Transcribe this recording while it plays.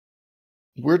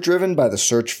We're driven by the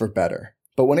search for better.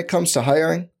 But when it comes to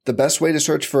hiring, the best way to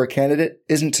search for a candidate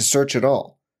isn't to search at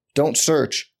all. Don't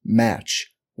search,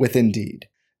 match with Indeed.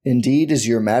 Indeed is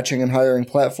your matching and hiring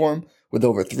platform with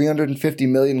over 350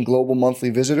 million global monthly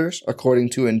visitors,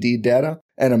 according to Indeed data,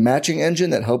 and a matching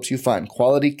engine that helps you find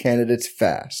quality candidates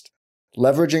fast.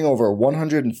 Leveraging over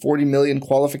 140 million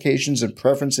qualifications and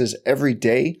preferences every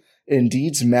day,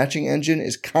 Indeed's matching engine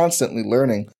is constantly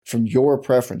learning from your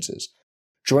preferences.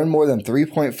 Join more than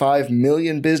 3.5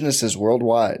 million businesses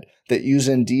worldwide that use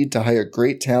Indeed to hire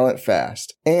great talent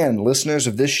fast. And listeners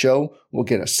of this show will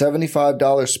get a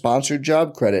 $75 sponsored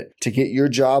job credit to get your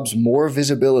jobs more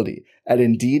visibility at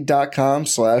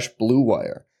Indeed.com/Blue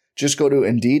Wire. Just go to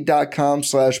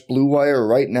Indeed.com/Blue Wire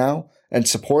right now and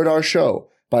support our show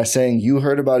by saying you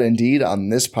heard about Indeed on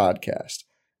this podcast.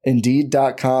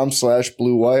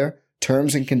 Indeed.com/Blue Wire.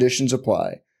 Terms and conditions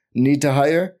apply. Need to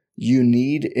hire? You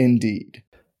need Indeed.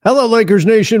 Hello, Lakers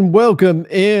Nation. Welcome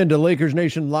into Lakers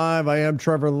Nation Live. I am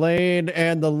Trevor Lane,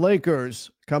 and the Lakers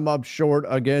come up short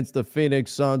against the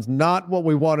Phoenix Suns. Not what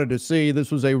we wanted to see. This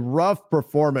was a rough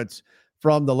performance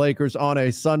from the Lakers on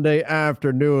a Sunday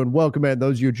afternoon. Welcome in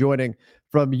those of you joining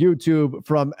from YouTube,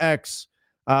 from X,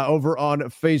 over on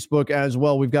Facebook as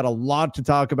well. We've got a lot to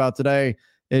talk about today,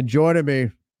 and joining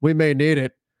me, we may need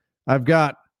it, I've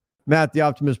got Matt the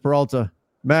Optimist Peralta.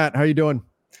 Matt, how you doing?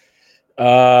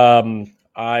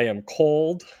 I am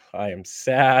cold. I am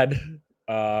sad.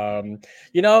 Trevor,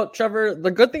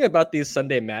 the good thing about these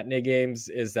Sunday matinee games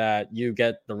is that you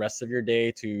get the rest of your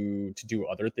day to do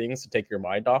other things, to take your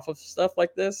mind off of stuff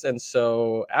like this. And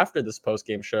so after this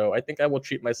post-game show, I think I will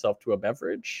treat myself to a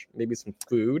beverage, maybe some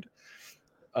food,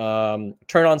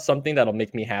 turn on something that'll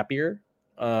make me happier.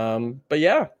 But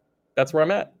yeah, that's where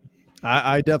I'm at.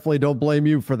 I definitely don't blame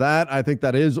you for that. I think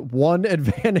that is one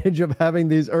advantage of having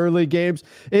these early games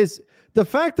is the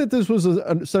fact that this was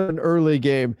such an early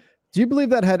game. Do you believe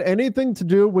that had anything to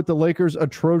do with the Lakers'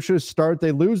 atrocious start?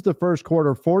 They lose the first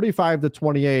quarter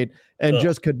 45-28 and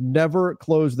just could never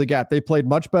close the gap. They played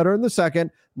much better in the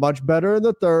second, much better in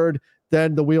the third.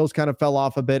 Then the wheels kind of fell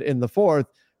off a bit in the fourth,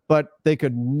 but they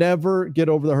could never get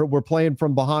over the hurdle. We're playing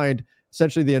from behind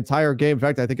essentially the entire game. In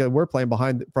fact, I think we're playing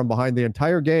from behind the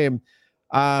entire game.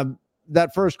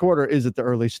 That first quarter, is it the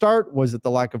early start? Was it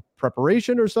the lack of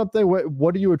preparation or something?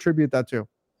 What do you attribute that to?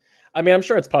 I mean, I'm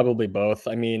sure it's probably both.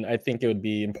 I mean, I think it would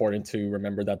be important to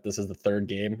remember that this is the third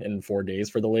game in 4 days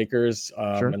for the Lakers.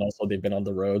 Sure. And also they've been on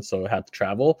the road, so had to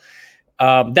travel.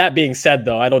 That being said,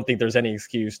 though, I don't think there's any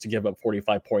excuse to give up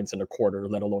 45 points in a quarter,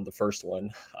 let alone the first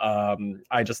one.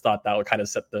 I just thought that would kind of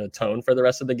set the tone for the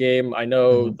rest of the game. I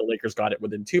know the Lakers got it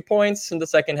within 2 points in the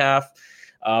second half.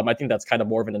 I think that's kind of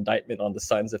more of an indictment on the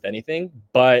Suns, if anything.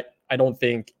 But I don't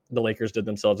think the Lakers did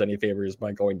themselves any favors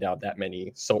by going down that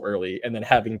many so early and then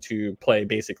having to play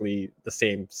basically the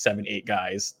same 7-8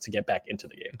 guys to get back into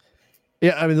the game.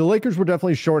 Yeah, I mean, the Lakers were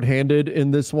definitely shorthanded in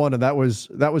this one, and that was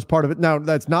part of it. Now,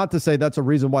 that's not to say that's a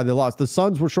reason why they lost. The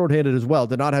Suns were shorthanded as well.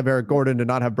 Did not have Eric Gordon, did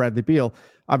not have Bradley Beal.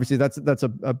 Obviously, that's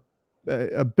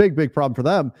a big problem for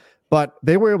them. But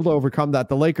they were able to overcome that.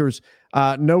 The Lakers,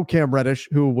 no Cam Reddish,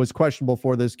 who was questionable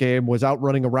for this game, was out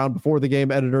running around before the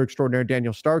game. Editor extraordinaire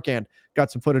Daniel Starkand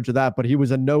got some footage of that, but he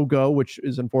was a no-go, which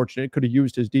is unfortunate. Could have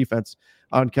used his defense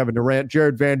on Kevin Durant.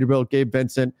 Jared Vanderbilt, Gabe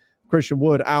Vincent, Christian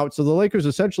Wood out. So the Lakers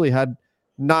essentially had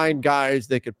 9 guys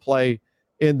they could play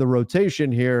in the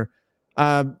rotation here.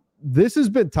 This has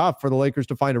been tough for the Lakers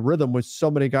to find a rhythm with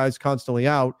so many guys constantly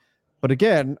out. But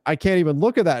again, I can't even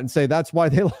look at that and say that's why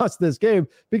they lost this game,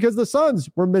 because the Suns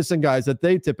were missing guys that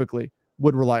they typically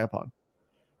would rely upon.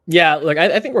 Yeah, look,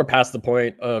 I think we're past the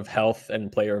point of health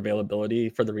and player availability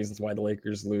for the reasons why the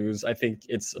Lakers lose. I think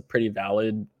it's a pretty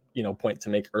valid, point to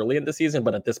make early in the season.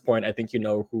 But at this point, I think you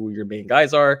know who your main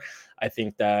guys are. I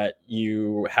think that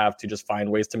you have to just find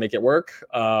ways to make it work.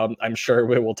 I'm sure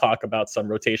we will talk about some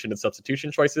rotation and substitution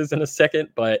choices in a second.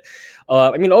 But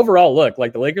overall, look,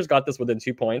 like the Lakers got this within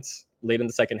 2 points late in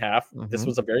the second half. This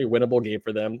was a very winnable game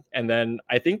for them. And then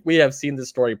I think we have seen this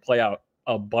story play out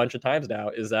a bunch of times now,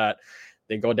 is that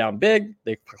they go down big,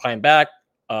 they climb back,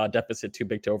 deficit too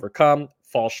big to overcome,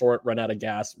 fall short, run out of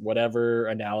gas, whatever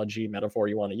analogy, metaphor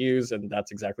you want to use. And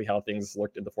that's exactly how things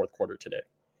looked in the fourth quarter today.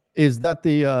 Is that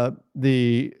the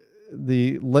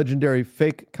legendary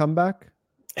fake comeback?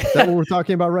 Is that what we're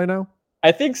talking about right now?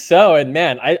 I think so. And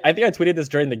man, I think I tweeted this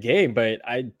during the game, but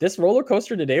this roller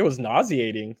coaster today was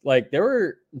nauseating. Like there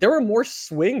were more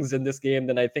swings in this game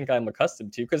than I think I'm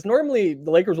accustomed to. Because normally the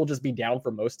Lakers will just be down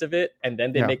for most of it and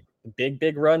then they make a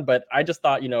big run. But I just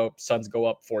thought, Suns go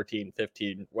up 14,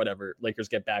 15, whatever. Lakers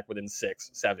get back within 6,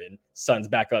 7. Suns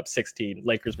back up 16.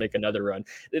 Lakers make another run.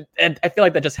 And I feel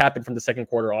like that just happened from the second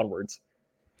quarter onwards.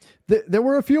 There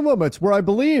were a few moments where I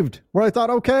believed, where I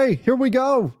thought, okay, here we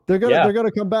go. They're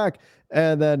gonna come back.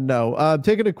 And then no.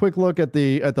 Taking a quick look at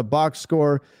the box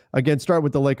score. Again, start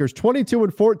with the Lakers.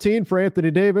 22-14 for Anthony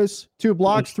Davis. 2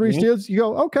 blocks, 3 steals. You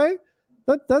go, okay,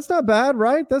 that's not bad,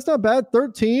 right? That's not bad.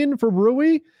 13 for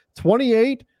Rui.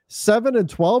 28, 7 and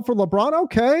 12 for LeBron.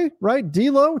 Okay, right?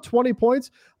 D'Lo, 20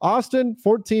 points. Austin,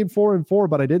 14, 4 and 4,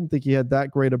 but I didn't think he had that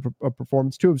great of a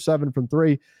performance. 2 of 7 from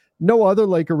 3. No other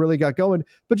Laker really got going.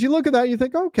 But you look at that, you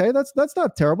think, okay, that's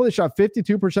not terrible. They shot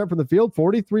 52% from the field,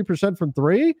 43% from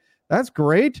 3. That's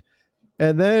great.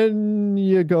 And then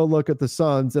you go look at the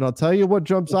Suns, and I'll tell you what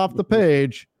jumps off the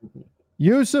page.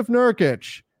 Jusuf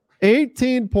Nurkic,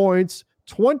 18 points,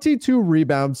 22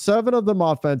 rebounds, 7 of them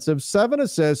offensive, 7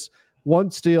 assists, 1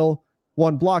 steal,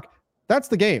 1 block. That's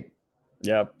the game.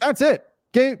 Yeah. That's it.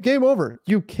 Game over.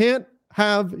 You can't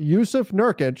have Jusuf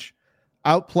Nurkic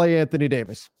outplay Anthony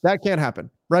Davis. That can't happen,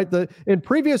 right? In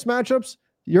previous matchups,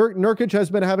 Nurkic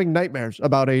has been having nightmares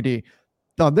about AD.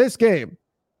 On this game,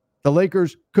 the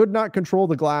Lakers could not control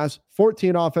the glass,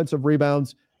 14 offensive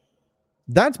rebounds.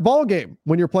 That's ball game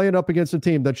when you're playing up against a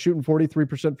team that's shooting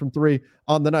 43% from 3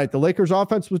 on the night. The Lakers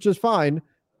offense was just fine.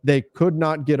 They could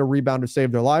not get a rebound to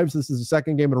save their lives. This is the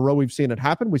second game in a row we've seen it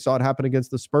happen. We saw it happen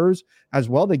against the Spurs as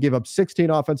well. They gave up 16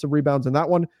 offensive rebounds in that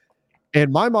one.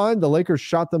 In my mind, the Lakers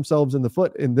shot themselves in the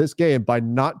foot in this game by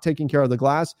not taking care of the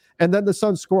glass. And then the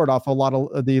Suns scored off a lot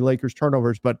of the Lakers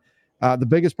turnovers. But the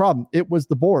biggest problem, it was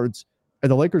the boards. And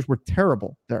the Lakers were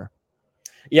terrible there.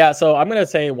 Yeah, so I'm going to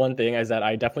say one thing is that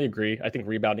I definitely agree. I think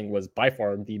rebounding was by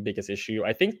far the biggest issue.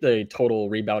 I think the total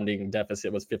rebounding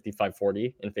deficit was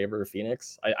 55-40 in favor of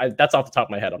Phoenix. That's off the top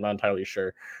of my head. I'm not entirely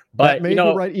sure. But,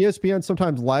 right, ESPN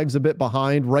sometimes lags a bit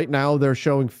behind. Right now, they're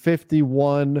showing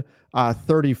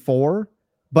 51-34.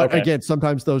 But again,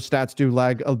 sometimes those stats do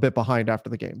lag a bit behind after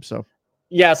the game. So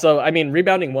yeah, so I mean,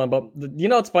 rebounding one, but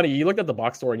it's funny. You looked at the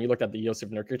box score and you looked at the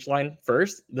Jusuf Nurkic line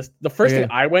first. The first thing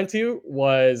I went to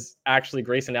was actually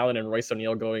Grayson Allen and Royce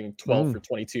O'Neal going 12 for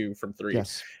 22 from 3.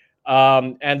 Yes.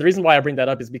 And the reason why I bring that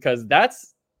up is because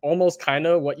that's almost kind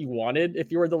of what you wanted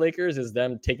if you were the Lakers, is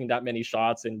them taking that many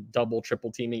shots and double,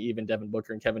 triple teaming even Devin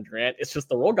Booker and Kevin Durant. It's just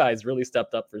the role guys really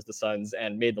stepped up for the Suns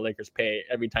and made the Lakers pay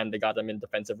every time they got them in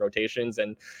defensive rotations.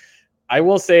 And I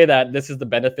will say that this is the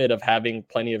benefit of having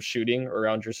plenty of shooting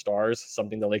around your stars,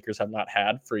 something the Lakers have not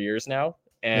had for years now.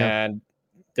 And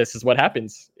this is what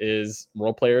happens is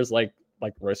role players like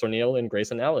Royce O'Neal and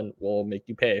Grayson Allen will make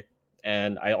you pay.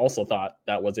 And I also thought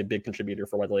that was a big contributor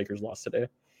for why the Lakers lost today.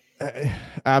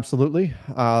 Absolutely.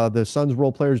 The Suns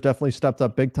role players definitely stepped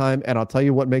up big time. And I'll tell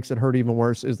you what makes it hurt even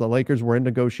worse is the Lakers were in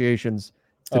negotiations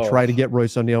to try to get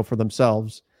Royce O'Neal for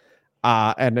themselves.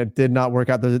 And it did not work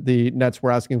out. The Nets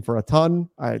were asking for a ton.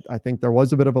 I think there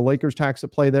was a bit of a Lakers tax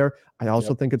at play there. I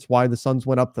also think it's why the Suns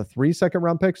went up to 3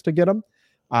 second-round picks to get him.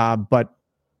 But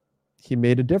he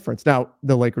made a difference. Now,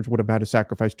 the Lakers would have had to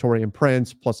sacrifice Taurean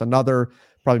Prince plus another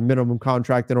probably minimum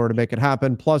contract in order to make it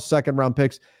happen, plus second-round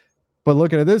picks. But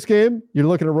looking at this game, you're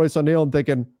looking at Royce O'Neal and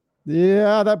thinking,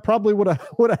 yeah, that probably would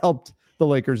have helped the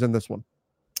Lakers in this one.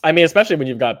 I mean, especially when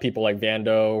you've got people like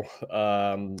Vando,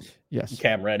 yes,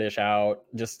 Cam Reddish out,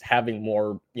 just having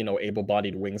more,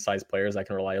 able-bodied wing-sized players that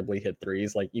can reliably hit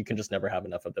threes. Like, you can just never have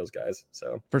enough of those guys.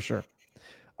 So for sure.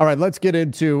 All right, let's get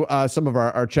into some of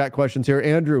our chat questions here.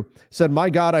 Andrew said,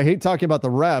 my God, I hate talking about the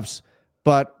refs,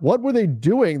 but what were they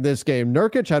doing this game?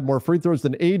 Nurkic had more free throws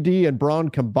than AD and Braun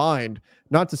combined.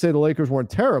 Not to say the Lakers weren't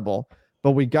terrible,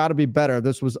 but we got to be better.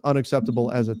 This was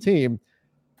unacceptable as a team.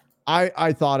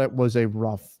 I thought it was a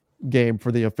rough game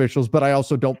for the officials, but I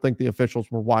also don't think the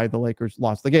officials were why the Lakers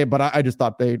lost the game. But I just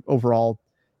thought overall,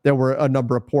 there were a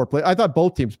number of poor plays. I thought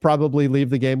both teams probably leave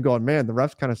the game going, man, the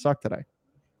refs kind of suck today.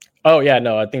 Oh, yeah,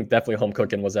 no, I think definitely home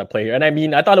cooking was at play here. And I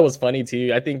mean, I thought it was funny,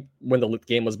 too. I think when the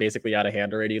game was basically out of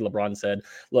hand already, LeBron said,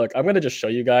 look, I'm going to just show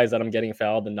you guys that I'm getting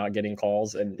fouled and not getting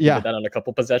calls. And he did that on a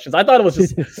couple possessions. I thought it was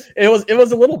just, it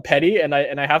was a little petty, and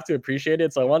I have to appreciate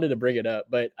it. So I wanted to bring it up.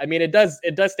 But I mean, it does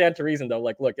stand to reason, though.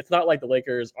 Like, look, it's not like the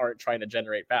Lakers aren't trying to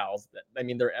generate fouls. I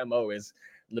mean, their MO is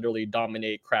literally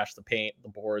dominate, crash the paint, the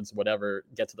boards, whatever,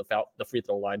 get to the free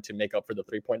throw line to make up for the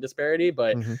 3-point disparity.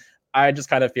 But I just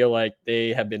kind of feel like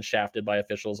they have been shafted by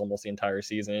officials almost the entire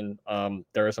season.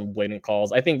 There are some blatant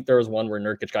calls. I think there was one where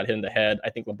Nurkic got hit in the head. I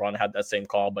think LeBron had that same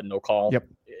call, but no call. Yep.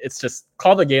 It's just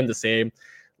call the game the same.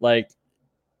 Like,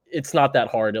 it's not that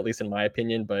hard, at least in my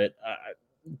opinion, but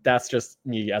that's just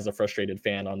me as a frustrated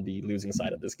fan on the losing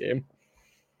side of this game.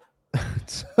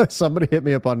 Somebody hit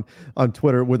me up on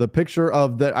Twitter with a picture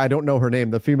of that. I don't know her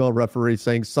name, the female referee,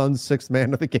 saying Suns 6th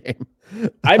man of the game.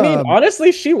 I mean,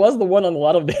 honestly, she was the one on a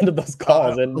lot of the end of those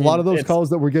calls, and a lot of those calls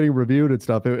that were getting reviewed and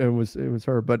stuff. It was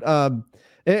her, but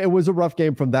it was a rough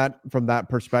game from that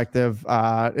perspective.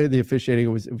 The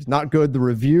officiating was not good. The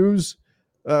reviews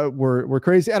were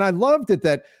crazy, and I loved it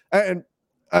that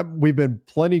we've been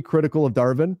plenty critical of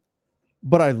Darvin,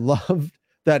 but I loved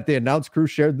that the announce crew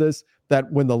shared this, that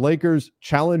when the Lakers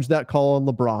challenged that call on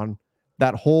LeBron,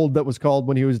 that hold that was called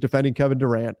when he was defending Kevin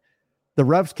Durant, the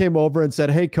refs came over and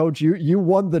said, "Hey, coach, you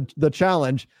won the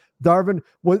challenge." Darvin,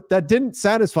 that didn't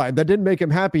satisfy him. That didn't make him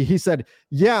happy. He said,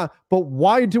 "Yeah, but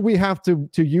why do we have to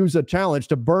use a challenge,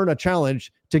 to burn a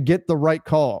challenge to get the right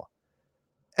call?"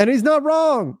 And he's not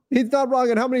wrong. He's not wrong.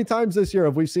 And how many times this year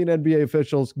have we seen NBA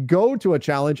officials go to a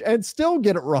challenge and still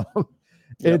get it wrong?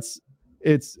 Yep.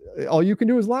 It's all you can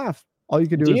do is laugh. All you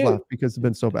can do is laugh because it's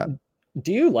been so bad.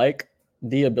 Do you like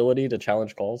the ability to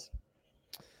challenge calls?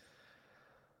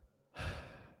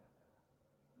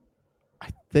 I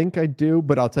think I do,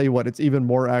 but I'll tell you what, it's even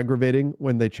more aggravating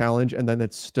when they challenge and then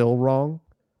it's still wrong.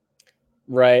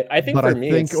 Right. I think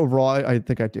overall, I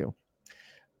think I do.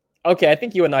 Okay, I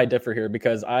think you and I differ here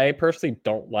because I personally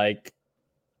don't like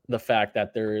the fact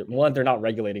that they're not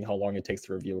regulating how long it takes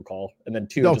to review a call, and then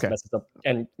two, just messes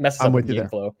up the game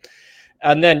flow.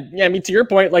 And then, yeah, I mean, to your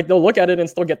point, like they'll look at it and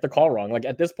still get the call wrong. Like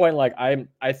at this point, like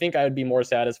I think I would be more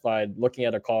satisfied looking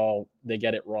at a call, they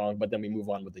get it wrong, but then we move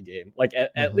on with the game. Like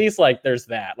at least like there's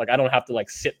that. Like I don't have to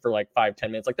like sit for like 5-10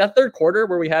 minutes. Like that third quarter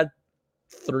where we had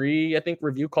 3, I think,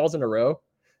 review calls in a row.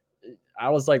 I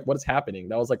was like, what is happening?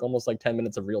 That was like almost like 10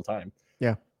 minutes of real time.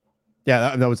 Yeah.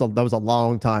 Yeah, that was a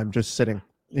long time just sitting,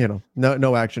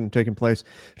 no action taking place.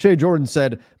 Shea Jordan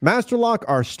said, Master Lock,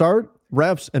 our start,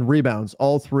 refs, and rebounds,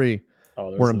 all three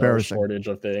were embarrassing. No shortage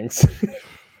of things.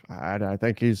 I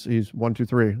think he's 1, 2,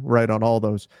 3 right on all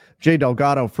those. Jay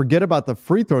Delgado, forget about the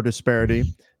free throw disparity.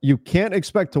 You can't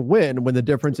expect to win when the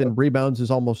difference in rebounds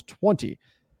is almost 20.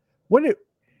 What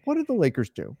did the Lakers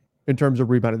do in terms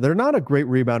of rebounding? They're not a great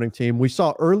rebounding team. We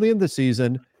saw early in the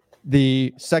season,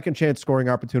 the second chance scoring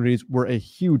opportunities were a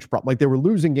huge problem. Like they were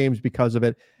losing games because of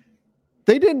it.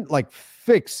 They didn't like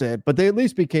fix it, but they at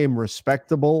least became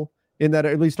respectable in that,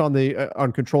 at least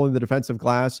on controlling the defensive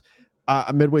glass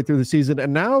midway through the season.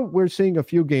 And now we're seeing a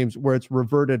few games where it's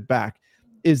reverted back.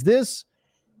 Is this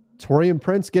Taurean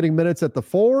Prince getting minutes at the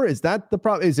 4? Is that the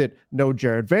problem? Is it no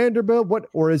Jared Vanderbilt?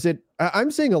 Or is it,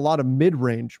 I'm seeing a lot of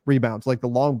mid-range rebounds, like the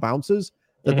long bounces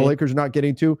that the Lakers are not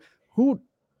getting to.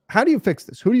 How do you fix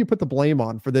this? Who do you put the blame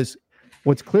on for this?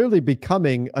 What's clearly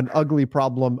becoming an ugly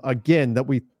problem again that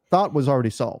we thought was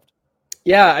already solved.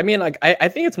 Yeah, I mean, like I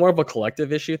think it's more of a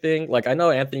collective issue thing. Like I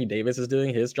know Anthony Davis is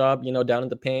doing his job, down in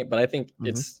the paint, but I think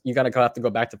it's you have to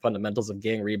go back to fundamentals of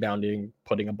getting rebounding,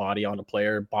 putting a body on a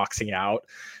player, boxing out.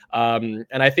 And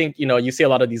I think, you see a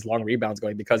lot of these long rebounds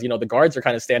going because, the guards are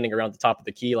kind of standing around the top of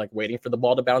the key, like waiting for the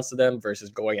ball to bounce to them versus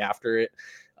going after it.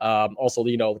 Also,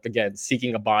 again,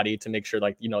 seeking a body to make sure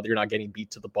like, you're not getting beat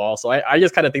to the ball. So I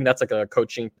just kind of think that's like a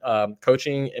coaching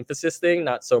emphasis thing,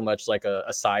 not so much like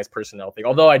a size personnel thing.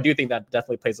 Although I do think that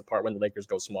definitely plays a part when the Lakers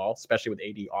go small, especially with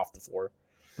AD off the floor.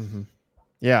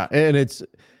 Yeah. And it's,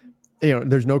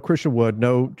 there's no Christian Wood,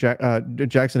 no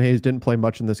Jackson Hayes didn't play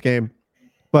much in this game,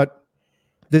 but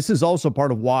this is also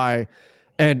part of why,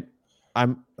 and I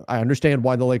understand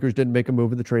why the Lakers didn't make a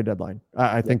move at the trade deadline.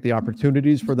 I think the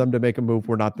opportunities for them to make a move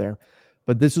were not there.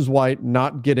 But this is why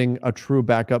not getting a true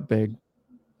backup big,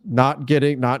 not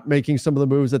making some of the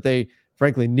moves that they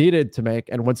frankly needed to make.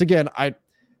 And once again,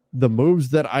 the moves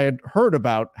that I had heard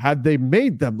about, had they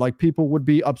made them, like people would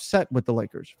be upset with the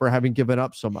Lakers for having given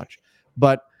up so much.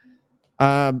 But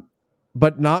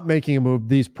not making a move,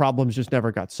 these problems just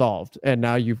never got solved. And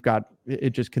now it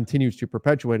just continues to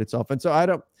perpetuate itself. And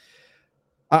so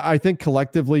I think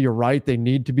collectively, you're right. They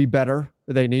need to be better.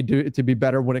 They need to be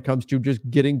better when it comes to just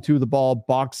getting to the ball,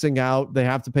 boxing out. They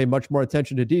have to pay much more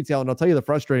attention to detail. And I'll tell you the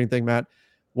frustrating thing, Matt,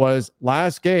 was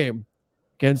last game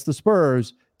against the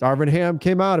Spurs, Darvin Ham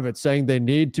came out of it saying they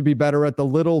need to be better at the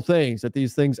little things, that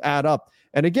these things add up.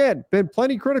 And again, been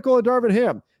plenty critical of Darvin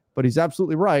Ham, but he's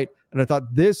absolutely right. And I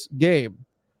thought this game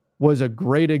was a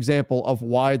great example of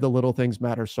why the little things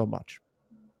matter so much.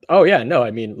 Oh yeah, no,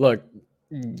 I mean, look,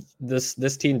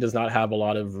 this team does not have a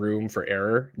lot of room for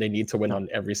error. They need to win on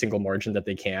every single margin that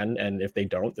they can, and if they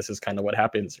don't, this is kind of what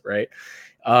happens, right?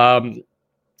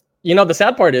 The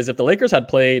sad part is if the Lakers had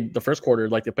played the first quarter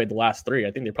like they played the last three,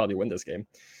 I think they probably win this game.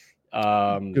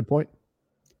 Good point.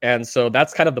 And so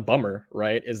that's kind of the bummer,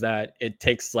 right? Is that it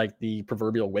takes like the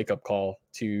proverbial wake up call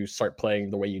to start playing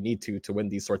the way you need to win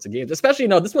these sorts of games. Especially,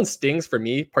 this one stings for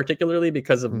me particularly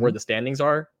because of where the standings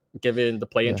are, given the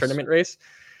play-in tournament race.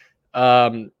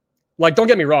 Like, don't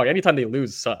get me wrong, anytime they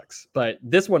lose sucks, but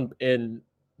this one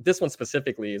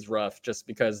specifically is rough just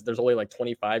because there's only like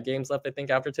 25 games left, I think,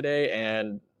 after today,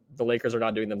 and the Lakers are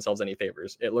not doing themselves any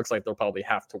favors. It looks like they'll probably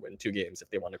have to win 2 games if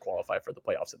they want to qualify for the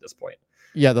playoffs at this point.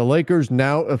 Yeah, the Lakers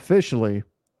now officially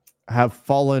have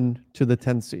fallen to the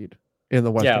 10th seed in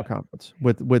the Western Conference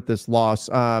with this loss.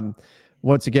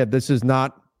 Once again, this is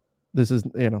not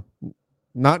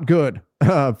good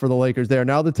for the Lakers. They are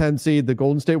now the 10 seed. The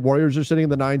Golden State Warriors are sitting in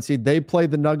the 9 seed. They play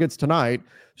the Nuggets tonight.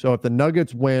 So if the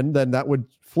Nuggets win, then that would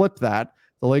flip that.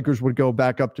 The Lakers would go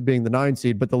back up to being the 9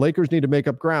 seed, but the Lakers need to make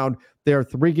up ground. They are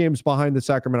 3 games behind the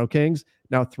Sacramento Kings,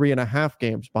 now 3.5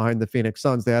 games behind the Phoenix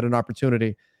Suns. They had an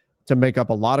opportunity to make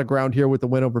up a lot of ground here with the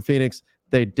win over Phoenix.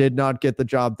 They did not get the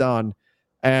job done.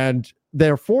 And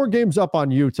they're 4 games up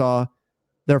on Utah.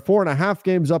 They're 4.5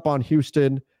 games up on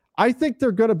Houston. I think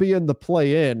they're going to be in the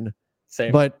play-in.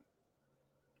 Same. But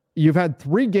you've had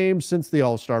 3 games since the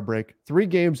All-Star break, 3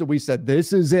 games that we said,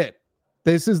 this is it.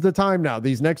 This is the time now.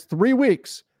 These next 3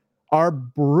 weeks are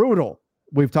brutal.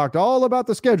 We've talked all about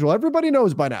the schedule. Everybody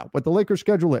knows by now what the Lakers'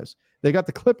 schedule is. They got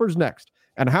the Clippers next,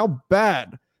 and how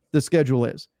bad the schedule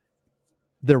is.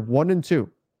 They're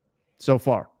 1-2 so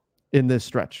far in this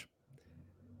stretch.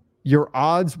 Your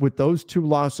odds with those 2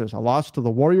 losses, a loss to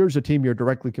the Warriors, a team you're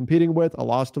directly competing with, a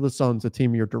loss to the Suns, a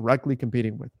team you're directly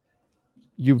competing with,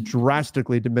 you've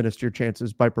drastically diminished your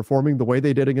chances by performing the way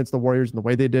they did against the Warriors and the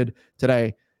way they did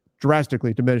today.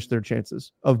 Drastically diminished their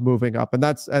chances of moving up. And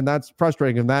that's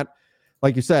frustrating. And that,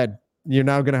 like you said, you're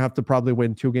now going to have to probably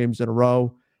win 2 games in a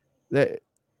row.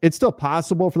 It's still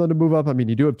possible for them to move up. I mean,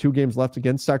 you do have 2 games left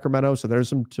against Sacramento, so there's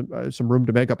some room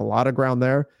to make up a lot of ground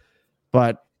there.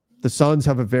 But the Suns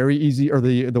have a very easy, or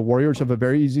the Warriors have a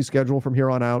very easy schedule from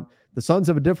here on out. The Suns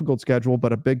have a difficult schedule,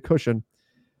 but a big cushion.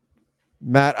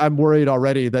 Matt, I'm worried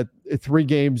already that 3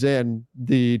 games in,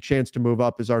 the chance to move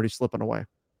up is already slipping away.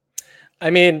 I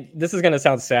mean, this is going to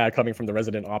sound sad coming from the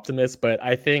resident optimist, but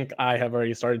I think I have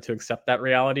already started to accept that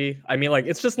reality. I mean, like,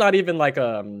 it's just not even like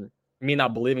me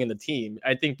not believing in the team.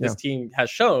 I think this team has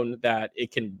shown that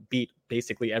it can beat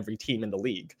basically every team in the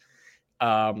league.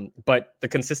 But the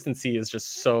consistency is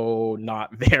just so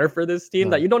not there for this team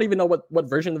that you don't even know what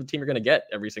version of the team you're going to get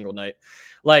every single night.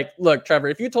 Like, look, Trevor,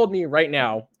 if you told me right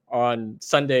now on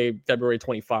Sunday, February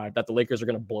 25, that the Lakers are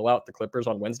going to blow out the Clippers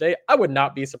on Wednesday, I would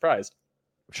not be surprised.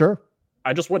 Sure.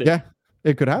 I just wouldn't. Yeah,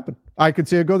 it could happen. I could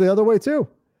see it go the other way too.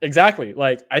 Exactly.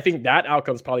 Like, I think that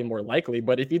outcome is probably more likely.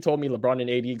 But if you told me LeBron and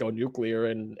AD go nuclear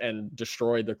and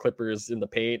destroy the Clippers in the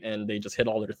paint and they just hit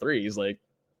all their threes, like,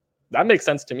 that makes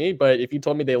sense to me. But if you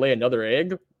told me they lay another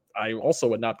egg, I also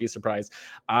would not be surprised.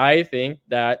 I think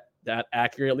that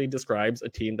accurately describes a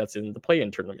team that's in the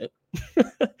play-in tournament.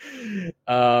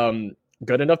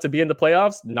 Good enough to be in the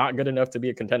playoffs, not good enough to be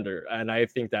a contender. And I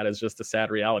think that is just a sad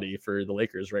reality for the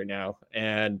Lakers right now.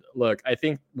 And look, I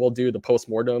think we'll do the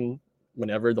postmortem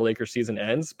whenever the Lakers season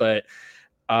ends, but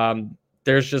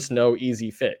there's just no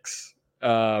easy fix.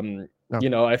 No.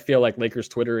 I feel like Lakers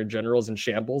Twitter in general is in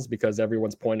shambles because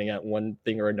everyone's pointing at one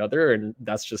thing or another. And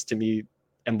that's just, to me,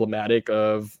 emblematic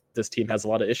of this team has a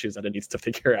lot of issues that it needs to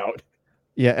figure out.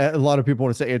 Yeah, a lot of people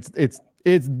want to say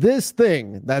it's this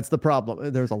thing that's the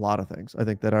problem. There's a lot of things I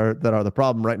think that are the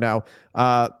problem right now.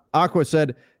 Aqua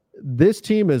said this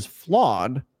team is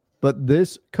flawed, but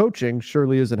this coaching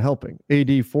surely isn't helping.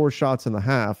 AD 4 shots in the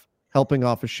half, helping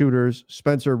off of shooters.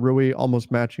 Spencer Rui almost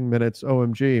matching minutes.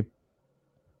 OMG.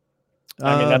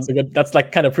 I mean, that's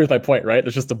like kind of proves my point, right?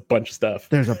 There's just a bunch of stuff.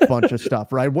 There's a bunch of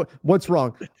stuff, right? What's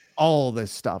wrong? All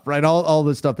this stuff, right? All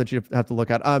this stuff that you have to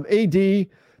look at. AD.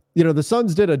 The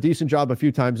Suns did a decent job a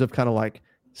few times of kind of like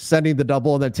sending the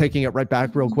double and then taking it right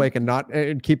back real quick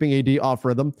and keeping AD off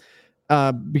rhythm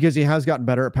because he has gotten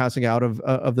better at passing out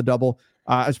of the double.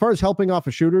 As far as helping off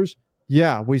of shooters,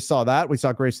 yeah, we saw that. We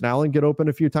saw Grayson Allen get open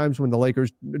a few times when the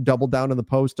Lakers doubled down in the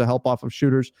post to help off of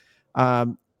shooters.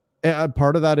 And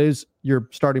part of that is your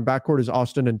starting backcourt is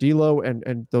Austin and D'Lo,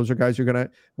 and those are guys you're going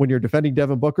to, when you're defending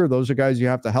Devin Booker, those are guys you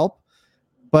have to help.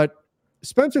 But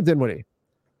Spencer Dinwiddie,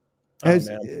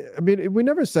 we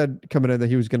never said coming in that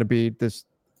he was going to be this,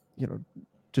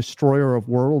 destroyer of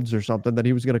worlds or something, that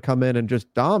he was going to come in and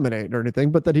just dominate or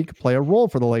anything, but that he could play a role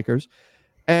for the Lakers.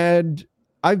 And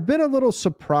I've been a little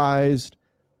surprised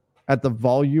at the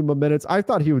volume of minutes. I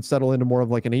thought he would settle into more of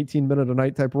like an 18-minute a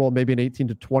night type role, maybe an 18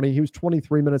 to 20. He was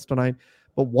 23 minutes tonight,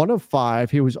 but 1 of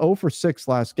 5. He was 0 for 6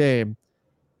 last game.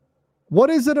 What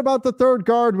is it about the third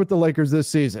guard with the Lakers this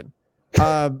season?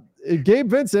 Gabe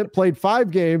Vincent played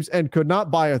 5 games and could not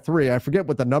buy a 3. I forget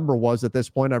what the number was at this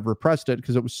point. I've repressed it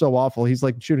because it was so awful. He's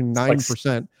like shooting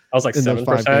 9%. I was like 7%.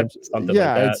 Something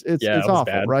yeah, like that. It's awful,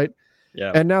 bad. right?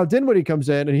 Yeah. And now Dinwiddie comes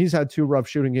in and he's had 2 rough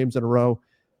shooting games in a row.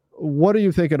 What are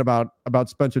you thinking about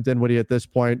Spencer Dinwiddie at this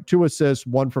point? 2 assists,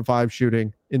 1 for 5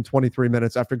 shooting in 23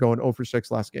 minutes after going 0 for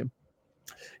 6 last game.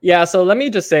 Yeah, so let me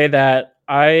just say that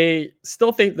I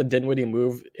still think the Dinwiddie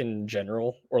move in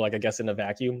general, or like I guess in a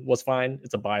vacuum, was fine.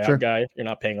 It's a buyout guy. You're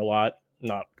not paying a lot,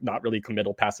 not really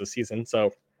committal past the season.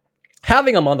 So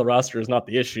having him on the roster is not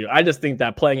the issue. I just think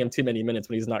that playing him too many minutes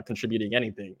when he's not contributing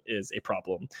anything is a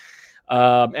problem.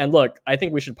 And look, I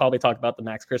think we should probably talk about the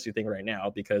Max Christie thing right now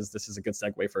because this is a good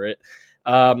segue for it.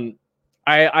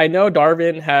 I know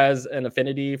Darvin has an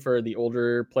affinity for the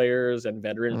older players and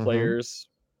veteran players,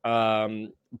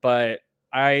 but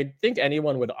I think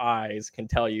anyone with eyes can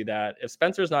tell you that if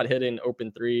Spencer's not hitting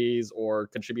open threes or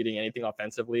contributing anything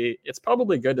offensively, it's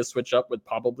probably good to switch up with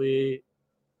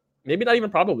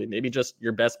maybe just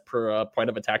your best per point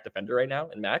of attack defender right now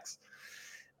in Max.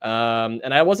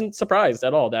 And I wasn't surprised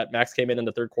at all that Max came in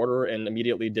the third quarter and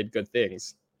immediately did good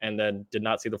things and then did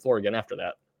not see the floor again after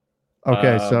that.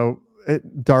 Okay, so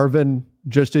Darvin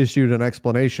just issued an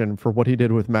explanation for what he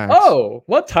did with Max. Oh,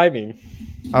 what timing.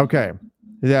 Okay.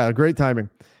 Yeah, great timing.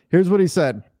 Here's what he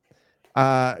said.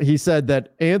 He said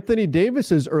that Anthony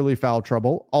Davis's early foul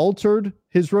trouble altered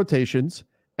his rotations,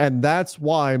 and that's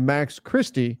why Max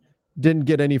Christie didn't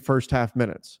get any first half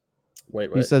minutes. Wait.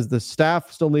 He says the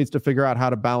staff still needs to figure out how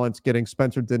to balance getting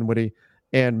Spencer Dinwiddie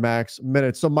and Max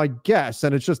minutes. So my guess,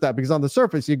 and it's just that because on the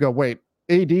surface you go, wait,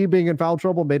 AD being in foul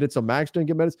trouble made it so Max didn't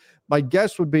get minutes. My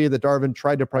guess would be that Darvin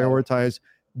tried to prioritize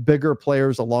bigger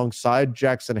players alongside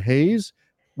Jackson Hayes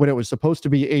when it was supposed to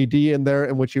be AD in there,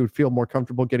 in which he would feel more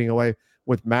comfortable getting away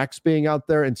with Max being out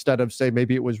there instead of, say,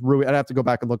 maybe it was Rui. I'd have to go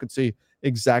back and look and see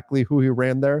exactly who he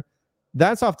ran there.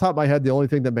 That's off the top of my head the only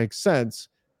thing that makes sense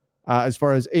as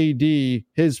far as AD,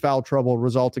 his foul trouble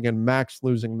resulting in Max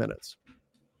losing minutes.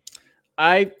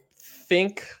 I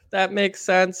think that makes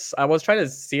sense. I was trying to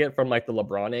see it from like the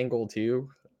LeBron angle too.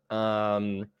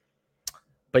 But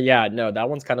yeah, no, that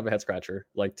one's kind of a head scratcher.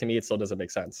 Like to me, it still doesn't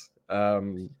make sense.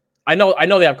 I know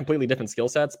they have completely different skill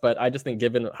sets, but I just think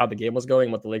given how the game was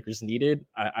going, what the Lakers needed,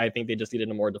 I think they just needed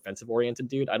a more defensive oriented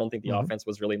dude. I don't think the offense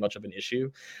was really much of an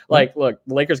issue. Like, look,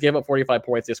 the Lakers gave up 45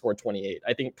 points. They scored 28.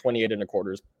 I think 28 and a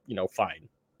quarter is, fine.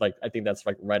 Like, I think that's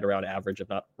like right around average, if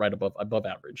not right above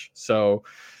average. So,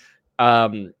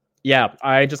 yeah,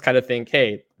 I just kind of think,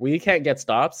 hey, we can't get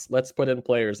stops. Let's put in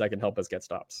players that can help us get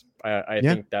stops. I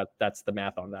think that's the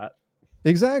math on that.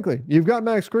 Exactly. You've got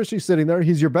Max Christie sitting there.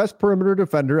 He's your best perimeter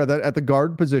defender at the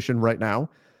guard position right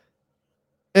now.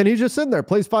 And he's just sitting there,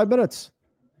 plays 5 minutes.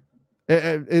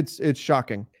 It's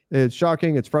shocking. It's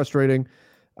shocking. It's frustrating.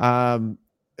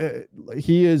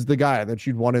 He is the guy that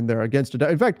you'd want in there against it.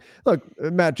 In fact, look,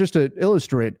 Matt, just to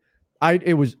illustrate,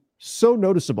 it was so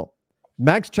noticeable.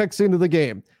 Max checks into the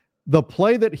game. The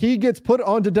play that he gets put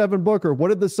onto Devin Booker, what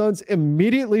did the Suns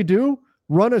immediately do?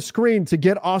 Run a screen to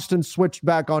get Austin switched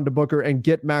back onto Booker and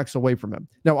get Max away from him.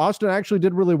 Now, Austin actually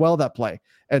did really well that play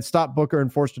and stopped Booker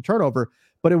and forced a turnover,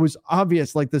 but it was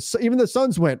obvious, like even the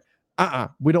Suns went,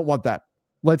 we don't want that.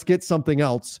 Let's get something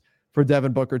else for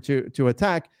Devin Booker to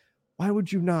attack. Why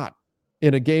would you not?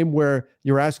 In a game where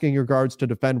you're asking your guards to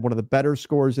defend one of the better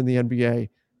scorers in the NBA,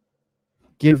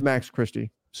 give Max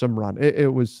Christie some run.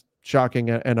 It was shocking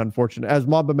and unfortunate. As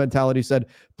Mamba Mentality said,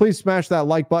 please smash that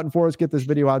like button for us. Get this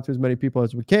video out to as many people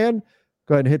as we can.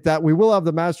 Go ahead and hit that. We will have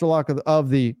the master lock of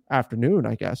the afternoon,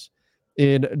 I guess,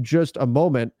 in just a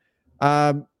moment.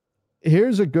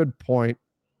 Here's a good point.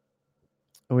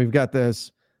 And we've got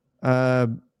this.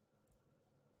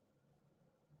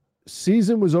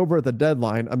 Season was over at the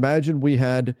deadline. Imagine we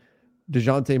had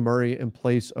DeJounte Murray in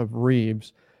place of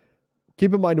Reeves.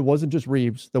 Keep in mind, it wasn't just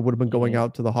Reeves that would have been going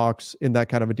out to the Hawks in that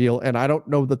kind of a deal. And I don't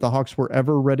know that the Hawks were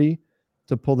ever ready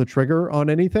to pull the trigger on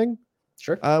anything.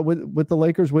 Sure. With the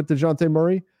Lakers, with DeJounte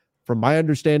Murray. From my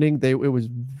understanding, it was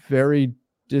very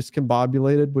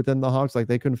discombobulated within the Hawks. Like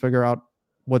they couldn't figure out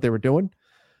what they were doing.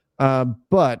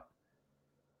 But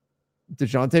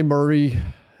DeJounte Murray,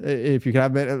 if you could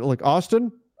have like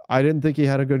Austin, I didn't think he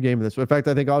had a good game in this. In fact,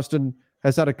 I think Austin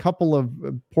has had a couple of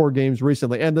poor games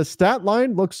recently. And the stat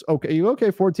line looks okay.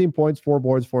 Okay, 14 points, 4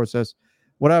 boards, 4 assists,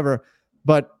 whatever.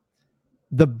 But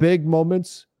the big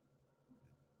moments,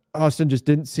 Austin just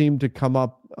didn't seem to come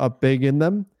up big in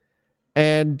them.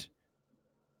 And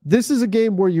this is a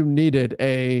game where you needed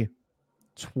a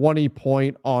 20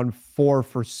 point on 4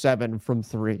 for 7 from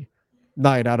 3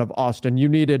 night out of Austin. You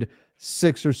needed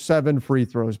 6 or 7 free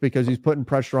throws because he's putting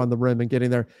pressure on the rim and getting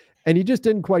there. And he just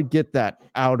didn't quite get that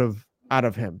out of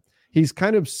him. He's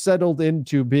kind of settled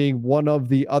into being one of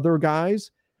the other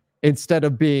guys instead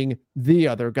of being the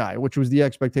other guy, which was the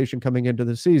expectation coming into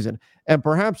the season. And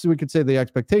perhaps we could say the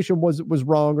expectation was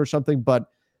wrong or something, but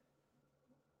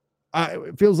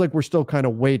it feels like we're still kind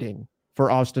of waiting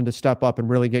for Austin to step up and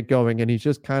really get going. And he's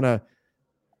just kind of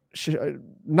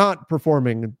not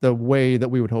performing the way that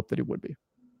we would hope that he would be.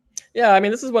 Yeah, I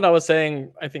mean, this is what I was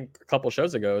saying, I think, a couple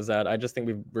shows ago, is that I just think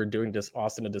we're doing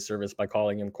Austin a disservice by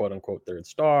calling him quote unquote third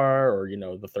star or,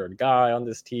 the third guy on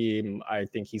this team. I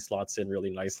think he slots in really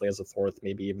nicely as a fourth,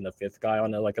 maybe even a fifth guy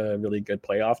on a really good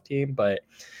playoff team. But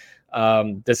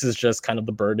this is just kind of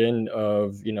the burden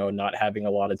of, not having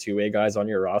a lot of two-way guys on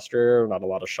your roster, not a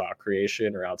lot of shot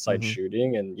creation or outside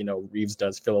shooting. And, Reeves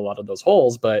does fill a lot of those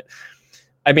holes, but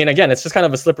I mean, again, it's just kind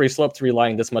of a slippery slope to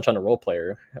relying this much on a role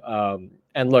player.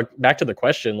 And look, back to the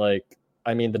question,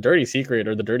 the dirty secret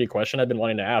or the dirty question I've been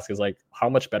wanting to ask is how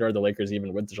much better are the Lakers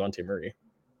even with DeJounte Murray?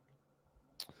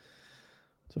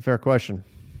 It's a fair question.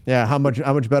 Yeah, how much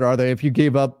better are they? If you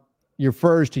gave up your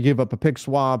first, you give up a pick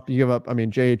swap, you give up,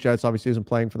 JHS obviously isn't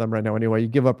playing for them right now anyway. You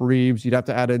give up Reeves, you'd have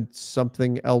to add in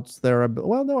something else there.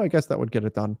 Well, no, I guess that would get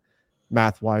it done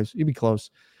math-wise. You'd be close.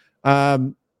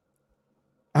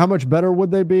 How much better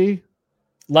would they be?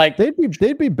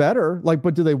 They'd be better.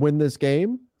 But do they win this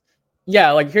game?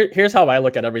 Yeah, here's how I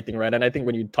look at everything, right? And I think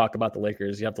when you talk about the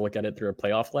Lakers, you have to look at it through a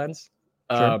playoff lens.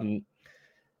 Sure.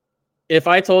 If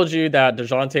I told you that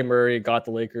DeJounte Murray got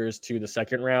the Lakers to the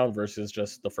second round versus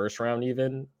just the first round,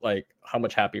 even, how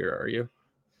much happier are you?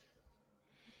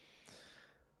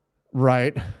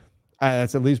 Right.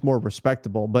 That's at least more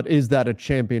respectable. But is that a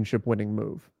championship winning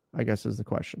move? I guess is the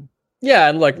question. Yeah,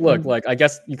 and look, I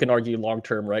guess you can argue long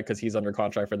term, right? Because he's under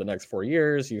contract for the next 4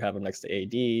 years. You have him next to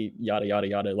AD, yada yada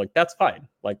yada. That's fine.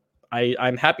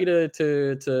 I'm happy to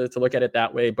look at it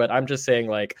that way, but I'm just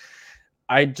saying,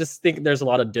 I just think there's a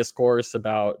lot of discourse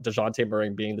about DeJounte Murray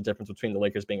being the difference between the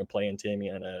Lakers being a play-in team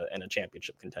and a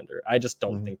championship contender. I just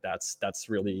don't think that's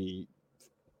really,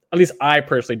 at least I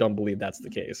personally don't believe that's the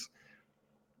case.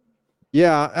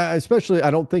 Yeah, especially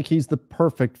I don't think he's the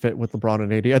perfect fit with LeBron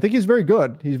and AD. I think he's very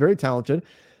good. He's very talented.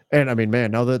 And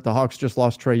now that the Hawks just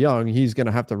lost Trae Young, he's going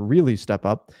to have to really step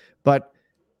up. But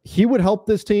he would help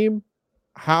this team.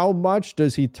 How much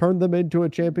does he turn them into a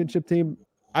championship team?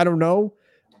 I don't know.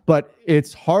 But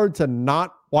it's hard to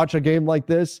not watch a game like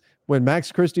this when Max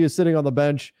Christie is sitting on the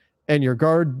bench and your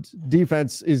guard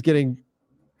defense is getting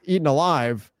eaten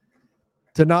alive,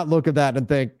 to not look at that and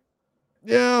think,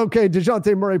 yeah, okay,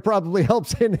 DeJounte Murray probably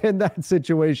helps in that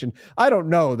situation. I don't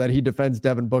know that he defends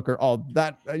Devin Booker. All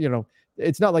that,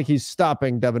 it's not like he's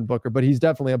stopping Devin Booker, but he's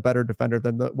definitely a better defender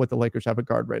than what the Lakers have at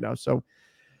guard right now. So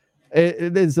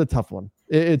it is a tough one.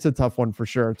 It's a tough one for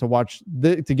sure to watch,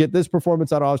 to get this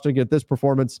performance out of Austin, get this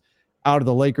performance out of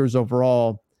the Lakers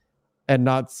overall, and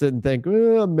not sit and think,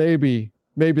 maybe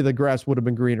the grass would have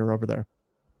been greener over there.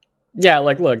 Yeah,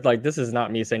 look, this is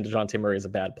not me saying DeJounte Murray is a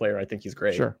bad player. I think he's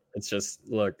great. Sure. It's just,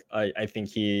 look, I think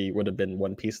he would have been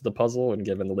one piece of the puzzle, and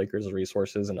given the Lakers'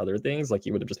 resources and other things,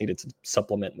 he would have just needed to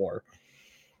supplement more.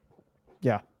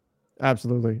 Yeah,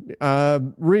 absolutely.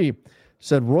 Ree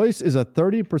said Royce is a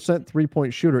 30%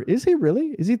 three-point shooter. Is he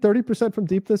really? Is he 30% from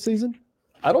deep this season?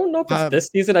 I don't know if it's this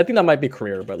season. I think that might be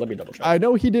career, but let me double check. I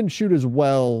know he didn't shoot as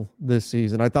well this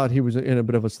season. I thought he was in a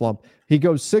bit of a slump. He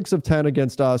goes 6 of 10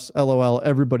 against us. LOL.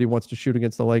 Everybody wants to shoot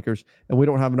against the Lakers, and we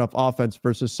don't have enough offense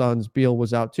versus Suns. Beal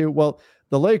was out too. Well,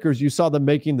 the Lakers, you saw them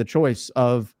making the choice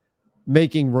of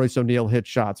making Royce O'Neal hit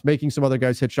shots, making some other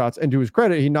guys hit shots, and to his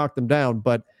credit, he knocked them down.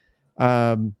 But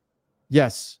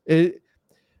yes,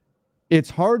 it's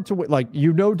hard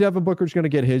to Devin Booker's going to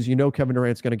get his. Kevin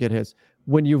Durant's going to get his.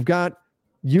 When you've got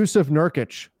Yusuf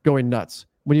Nurkic going nuts,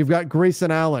 when you've got Grayson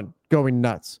Allen going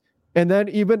nuts, and then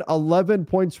even 11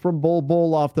 points from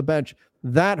Bol off the bench,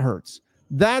 that hurts.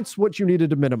 That's what you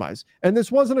needed to minimize. And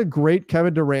this wasn't a great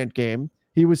Kevin Durant game.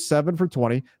 He was 7 for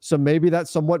 20, so maybe that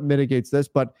somewhat mitigates this,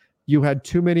 but you had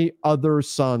too many other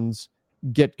Suns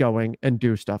get going and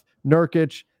do stuff.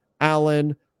 Nurkic,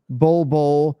 Allen,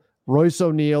 Bol, Royce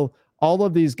O'Neal, all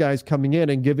of these guys coming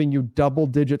in and giving you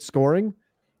double-digit scoring.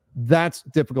 That's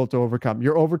difficult to overcome.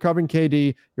 You're overcoming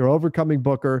KD, you're overcoming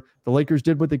Booker. The Lakers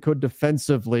did what they could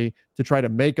defensively to try to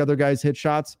make other guys hit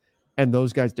shots, and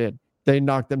those guys did. They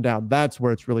knocked them down. That's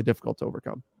where it's really difficult to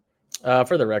overcome.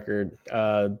 For the record,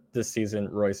 this season,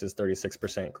 Royce is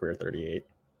 36%, career 38.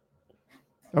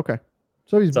 Okay.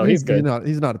 So he's good.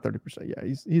 He's not at 30%.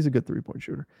 Yeah, he's a good 3-point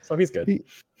shooter. So he's good.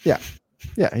 Yeah,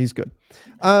 he's good.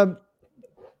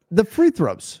 The free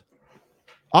throws.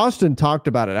 Austin talked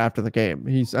about it after the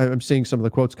game. I'm seeing some of the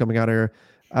quotes coming out here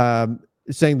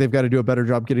saying they've got to do a better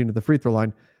job getting to the free throw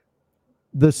line.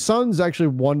 The Suns actually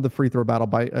won the free throw battle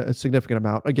by a significant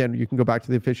amount. Again, you can go back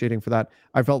to the officiating for that.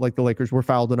 I felt like the Lakers were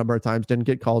fouled a number of times, didn't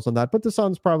get calls on that, but the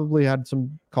Suns probably had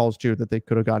some calls too that they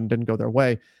could have gotten, didn't go their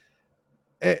way.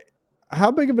 How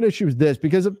big of an issue is this?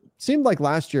 Because it seemed like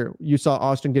last year you saw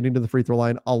Austin getting to the free throw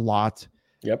line a lot.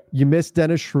 Yep. You missed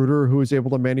Dennis Schroeder, who was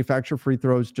able to manufacture free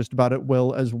throws just about at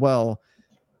will as well.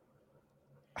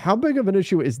 How big of an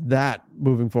issue is that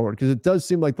moving forward? Because it does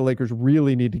seem like the Lakers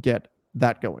really need to get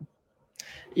that going.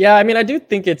 Yeah, I mean, I do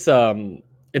think it's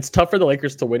tough for the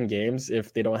Lakers to win games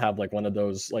if they don't have like one of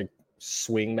those like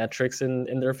swing metrics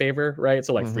in their favor, right?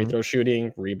 So like free throw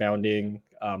shooting, rebounding,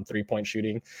 3-point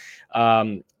shooting.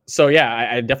 So yeah,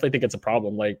 I definitely think it's a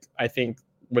problem. Like I think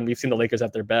when we've seen the Lakers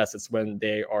at their best, it's when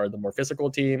they are the more physical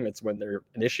team. It's when they're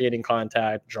initiating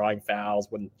contact, drawing fouls,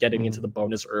 when getting into the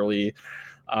bonus early.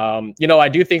 I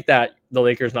do think that the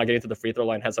Lakers not getting to the free throw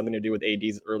line has something to do with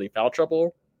AD's early foul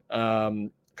trouble.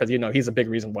 Because, he's a big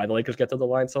reason why the Lakers get to the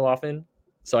line so often.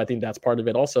 So I think that's part of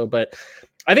it also. But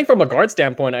I think from a guard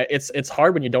standpoint, it's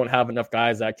hard when you don't have enough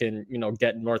guys that can,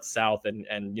 get north-south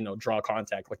and draw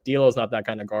contact. Like D'Lo's not that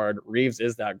kind of guard. Reeves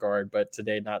is that guard, but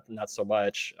today not so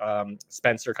much.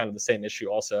 Spencer, kind of the same issue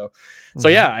also. So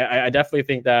yeah, I definitely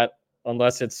think that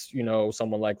unless it's,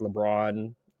 someone like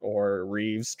LeBron or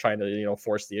Reeves trying to,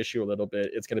 force the issue a little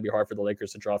bit, it's going to be hard for the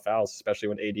Lakers to draw fouls, especially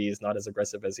when AD is not as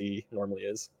aggressive as he normally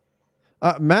is.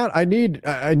 Matt, I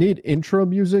need intro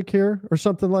music here or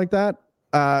something like that.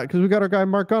 Because we got our guy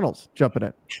Mark Gunnels jumping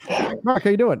in. Mark,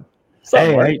 how you doing?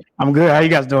 Hey, I'm good. How you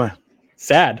guys doing?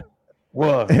 Sad.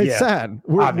 Well, it's sad.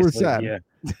 We're sad. Yeah.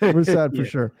 We're sad for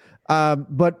sure.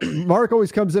 But Mark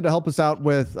always comes in to help us out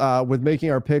with making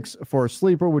our picks for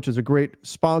Sleeper, which is a great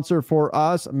sponsor for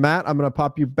us. Matt, I'm going to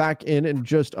pop you back in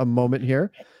just a moment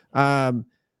here.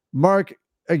 Mark,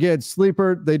 again,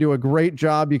 Sleeper, they do a great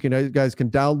job. You guys can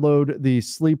download the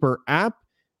Sleeper app.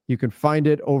 You can find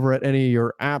it over at any of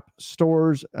your app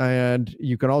stores, and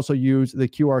you can also use the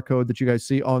QR code that you guys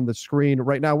see on the screen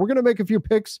right now. We're going to make a few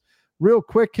picks real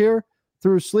quick here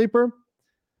through Sleeper.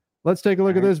 Let's take a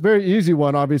look at this. Very easy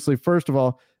one, obviously. First of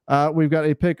all, we've got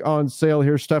a pick on sale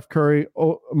here. Steph Curry,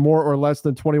 more or less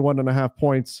than 21.5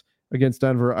 points against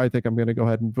Denver. I think I'm going to go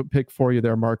ahead and pick for you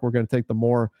there, Mark. We're going to take the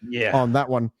more on that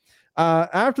one.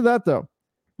 After that, though,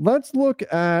 let's look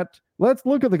at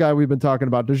the guy we've been talking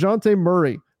about, DeJounte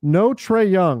Murray. No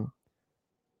Trae Young,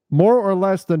 more or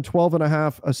less than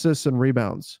 12.5 assists and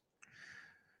rebounds.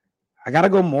 I got to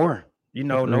go more.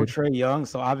 No Trae Young,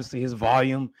 so obviously his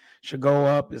volume should go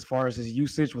up as far as his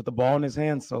usage with the ball in his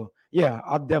hand. So, yeah,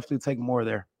 I'll definitely take more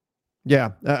there. Yeah,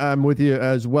 I'm with you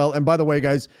as well. And by the way,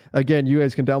 guys, again, you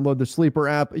guys can download the Sleeper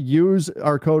app. Use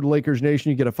our code LakersNation.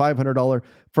 You get a $500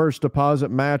 first deposit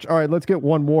match. All right, let's get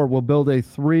one more. We'll build a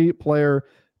 3-player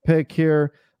pick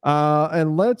here.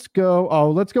 And let's go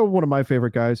with one of my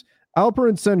favorite guys,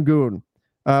 Alperen Sengun,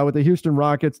 with the Houston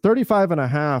Rockets,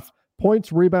 35.5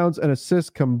 points, rebounds, and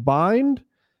assists combined.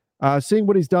 Seeing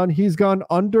what he's done, he's gone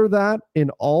under that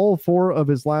in all 4 of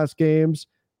his last games,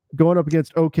 going up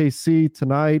against OKC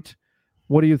tonight.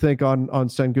 What do you think on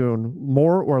Sengun?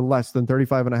 More or less than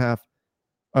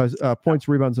 35.5 points,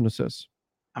 rebounds, and assists?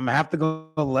 I'm going to have to go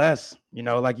less.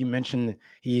 Like you mentioned,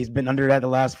 he's been under that the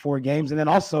last 4 games. And then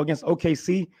also against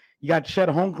OKC, you got Chet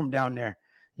Holmgren down there.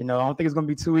 I don't think it's going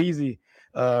to be too easy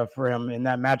for him in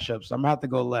that matchup. So I'm going to have to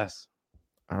go less.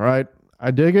 All right.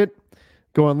 I dig it.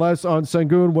 Going less on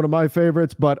Sengun, one of my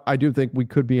favorites, but I do think we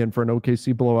could be in for an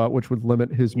OKC blowout, which would limit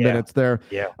his minutes there.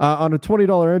 Yeah. On a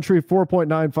 $20 entry,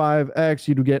 4.95x,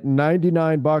 you'd get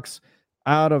 $99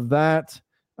 out of that.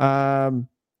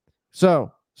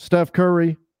 So Steph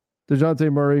Curry,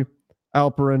 DeJounte Murray,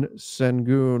 Alperen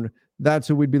Sengun. That's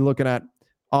who we'd be looking at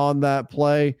on that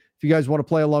play. If you guys want to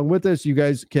play along with us, you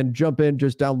guys can jump in,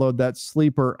 just download that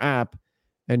Sleeper app,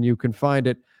 and you can find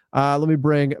it. Let me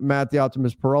bring Matt the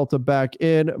Optimus Peralta back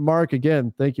in. Mark,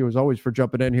 again, thank you as always for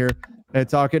jumping in here and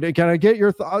talking. Can I get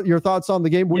your thoughts on the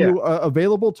game? Were you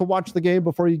available to watch the game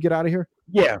before you get out of here?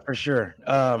 Yeah, for sure.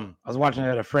 I was watching it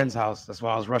at a friend's house. That's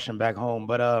why I was rushing back home.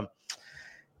 But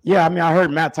Yeah, I mean, I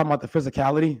heard Matt talking about the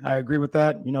physicality. I agree with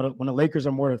that. You know, when the Lakers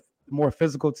are more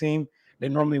physical team, they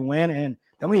normally win. And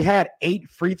then we had 8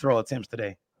 free throw attempts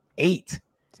today. 8.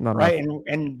 It's not right. enough.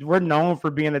 And we're known for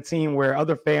being a team where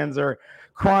other fans are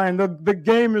crying, the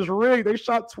game is rigged. They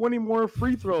shot 20 more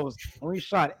free throws and we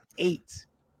shot 8.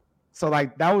 So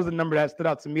like that was the number that stood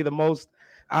out to me the most.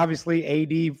 Obviously,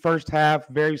 AD first half,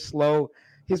 very slow.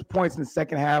 His points in the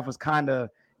second half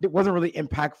it wasn't really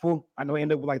impactful. I know he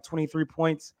ended up with like 23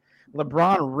 points.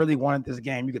 LeBron really wanted this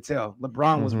game. You could tell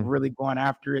LeBron was really going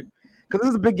after it because this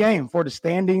is a big game for the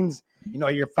standings. You know,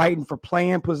 you're fighting for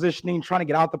play-in positioning, trying to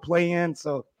get out the play-in.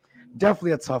 So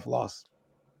definitely a tough loss.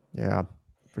 Yeah,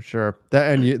 for sure.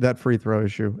 That free throw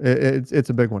issue,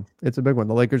 it's a big one. It's a big one.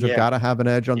 The Lakers have got to have an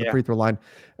edge on the free throw line,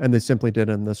 and they simply did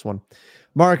in this one.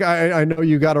 Mark, I know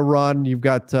you got to run. You've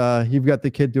got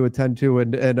the kid to attend to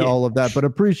and all of that, but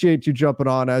appreciate you jumping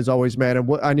on as always, man. And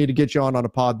I need to get you on a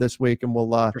pod this week, and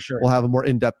we'll have a more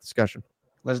in-depth discussion.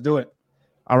 Let's do it.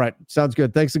 All right, sounds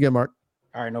good. Thanks again, Mark.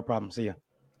 All right, no problem. See ya.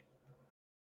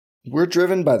 We're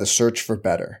driven by the search for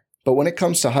better, but when it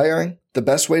comes to hiring, the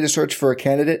best way to search for a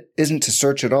candidate isn't to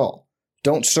search at all.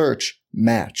 Don't search.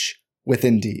 Match with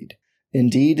Indeed.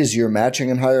 Indeed is your matching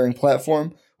and hiring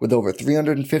platform. With over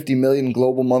 350 million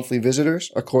global monthly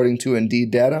visitors, according to Indeed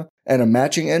data, and a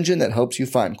matching engine that helps you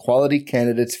find quality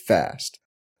candidates fast.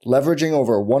 Leveraging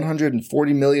over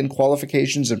 140 million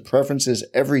qualifications and preferences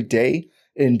every day,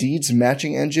 Indeed's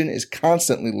matching engine is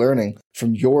constantly learning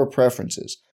from your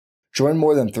preferences. Join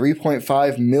more than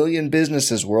 3.5 million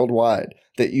businesses worldwide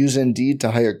that use Indeed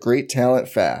to hire great talent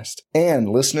fast. And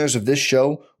listeners of this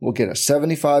show will get a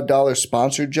 $75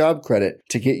 sponsored job credit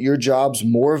to get your jobs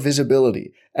more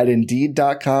visibility at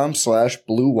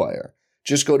Indeed.com/Blue Wire.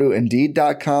 Just go to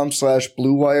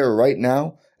Indeed.com/Blue Wire right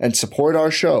now and support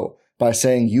our show by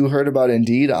saying you heard about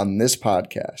Indeed on this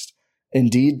podcast.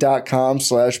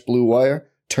 Indeed.com/Blue Wire.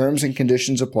 Terms and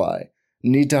conditions apply.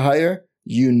 Need to hire?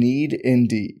 You need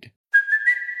Indeed.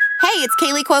 Hey, it's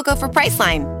Kaylee Cuoco for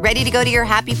Priceline. Ready to go to your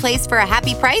happy place for a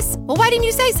happy price? Well, why didn't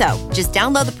you say so? Just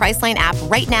download the Priceline app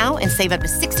right now and save up to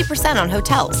 60% on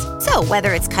hotels. So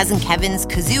whether it's Cousin Kevin's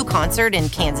Kazoo Concert in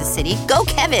Kansas City, go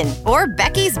Kevin, or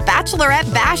Becky's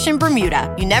Bachelorette Bash in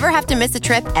Bermuda, you never have to miss a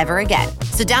trip ever again.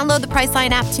 So download the Priceline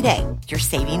app today. Your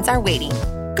savings are waiting.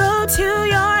 Go to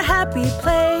your happy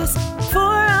place for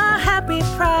a happy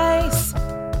price.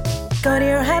 Go to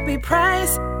your happy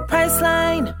price,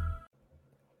 Priceline.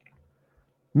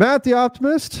 Matt the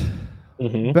Optimist,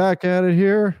 back at it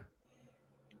here.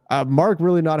 Mark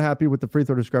really not happy with the free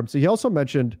throw discrepancy. He also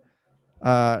mentioned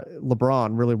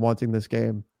LeBron really wanting this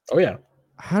game. Oh, yeah.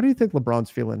 How do you think LeBron's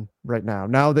feeling right now?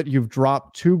 Now that you've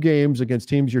dropped 2 games against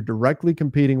teams you're directly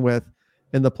competing with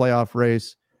in the playoff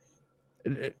race,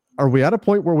 are we at a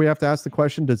point where we have to ask the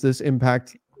question, does this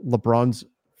impact LeBron's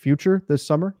future this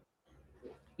summer?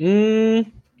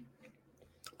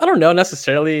 I don't know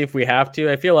necessarily if we have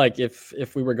to. I feel like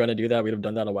if we were going to do that, we'd have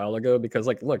done that a while ago because,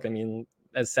 like, look, I mean,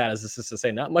 as sad as this is to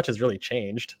say, not much has really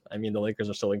changed. I mean, the Lakers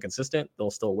are still inconsistent. They'll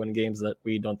still win games that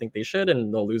we don't think they should,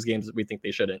 and they'll lose games that we think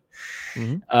they shouldn't.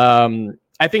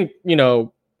 I think, you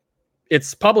know,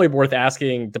 it's probably worth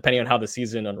asking, depending on how the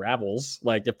season unravels,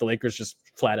 like if the Lakers just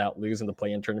flat out lose in the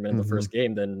play-in tournament in the first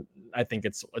game, then I think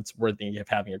it's worthy of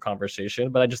having a conversation.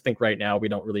 But I just think right now we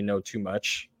don't really know too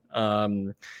much.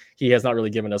 He has not really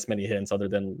given us many hints other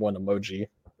than one emoji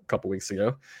a couple weeks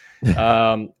ago.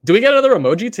 Do we get another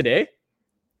emoji today?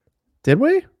 Did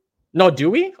we? No, do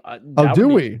we? Do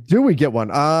we? Do we get one?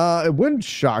 It wouldn't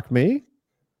shock me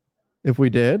if we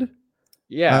did.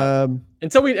 Yeah.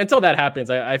 Until that happens,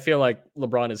 I feel like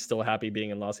LeBron is still happy being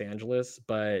in Los Angeles,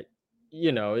 but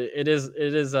you know, it is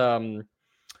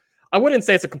I wouldn't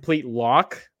say it's a complete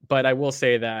lock, but I will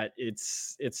say that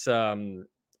it's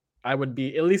I would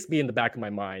be at least be in the back of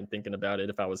my mind thinking about it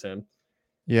if I was him.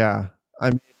 Yeah.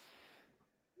 I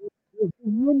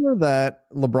remember that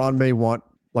LeBron may want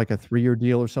like a 3-year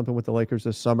deal or something with the Lakers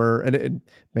this summer. And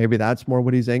maybe that's more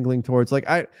what he's angling towards. Like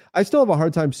I still have a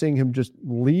hard time seeing him just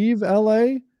leave LA.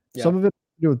 Yeah. Some of it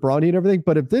to do with Bronny and everything.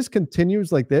 But if this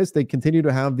continues like this, they continue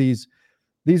to have these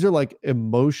are like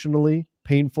emotionally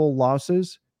painful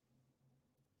losses.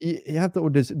 You have to,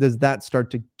 does that start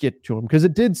to get to him? Because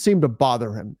it did seem to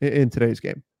bother him in today's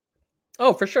game.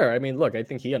 Oh, for sure. I mean, look, I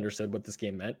think he understood what this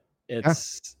game meant.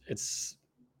 It's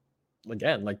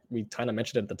again, like we kind of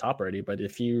mentioned it at the top already, but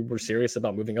if you were serious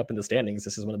about moving up in the standings,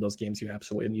 this is one of those games you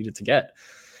absolutely needed to get.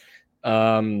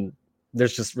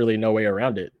 There's just really no way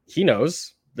around it. He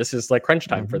knows this is like crunch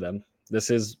time for them.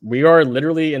 We are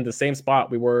literally in the same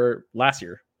spot we were last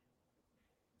year.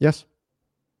 Yes.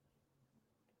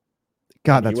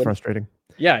 God, that's frustrating.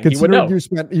 Yeah, he would Considering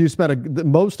know. you spent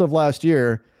most of last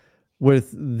year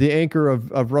with the anchor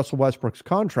of Russell Westbrook's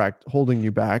contract holding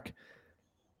you back,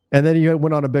 and then you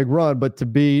went on a big run. But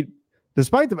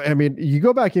despite I mean, you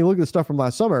go back and you look at the stuff from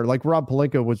last summer, like Rob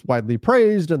Pelinka was widely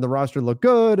praised and the roster looked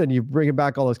good, and you bring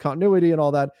back all this continuity and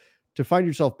all that, to find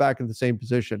yourself back in the same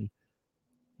position,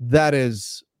 that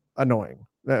is annoying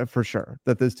for sure.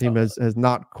 That this team has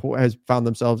found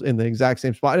themselves in the exact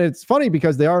same spot. And it's funny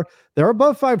because they're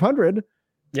above 500,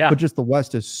 but just the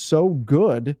West is so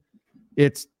good,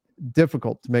 it's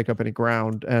difficult to make up any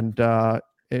ground. And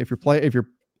if you're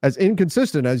as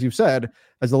inconsistent as you've said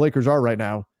as the Lakers are right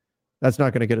now, that's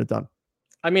not going to get it done.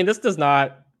 I mean, this does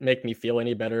not make me feel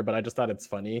any better, but I just thought it's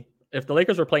funny. If the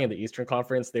Lakers were playing in the Eastern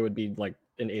Conference, they would be like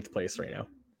in 8th place right now.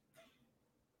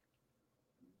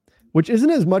 Which isn't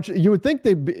as much. You would think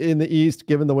they'd be in the East,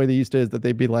 given the way the East is, that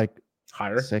they'd be like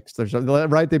higher 6th or something,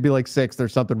 right? They'd be like 6th or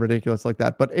something ridiculous like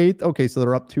that. But 8th, okay, so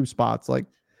they're up 2 spots.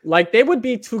 Like they would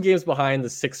be 2 games behind the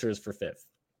Sixers for 5th.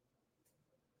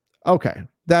 Okay,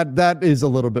 that is a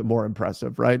little bit more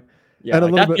impressive, right? Yeah, and a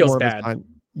little that bit feels more bad.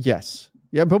 Yes,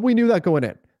 yeah, but we knew that going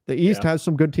in. The East has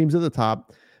some good teams at the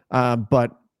top,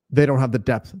 but they don't have the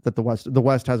depth that the West. The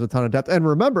West has a ton of depth. And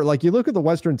remember, like you look at the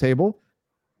Western table,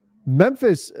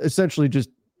 Memphis essentially just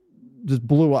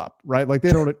blew up, right? Like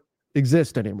they don't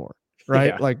exist anymore,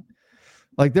 right? Yeah.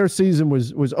 Like their season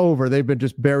was over. They've been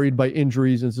just buried by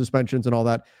injuries and suspensions and all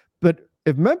that. But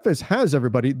if Memphis has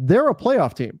everybody, they're a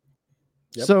playoff team.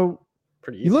 Yep. So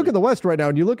Pretty you look at the West right now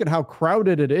and you look at how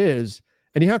crowded it is,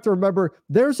 and you have to remember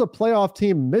there's a playoff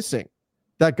team missing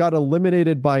that got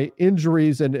eliminated by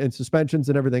injuries and suspensions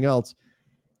and everything else.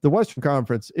 The Western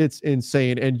Conference, it's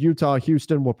insane. And Utah,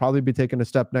 Houston will probably be taking a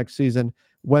step next season.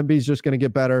 Wemby's just going to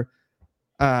get better.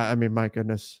 I mean, my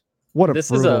goodness, what a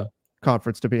brutal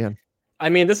conference to be in. I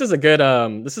mean, this is a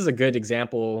good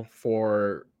example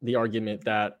for the argument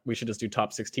that we should just do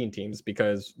top 16 teams,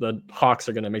 because the Hawks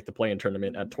are going to make the play-in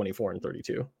tournament at 24 and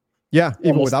 32. Yeah,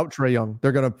 even without Trae Young,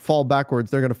 they're going to fall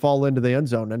backwards. They're going to fall into the end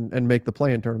zone and make the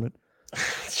play-in tournament.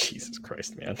 Jesus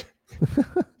Christ, man.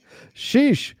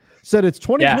 Sheesh. Said it's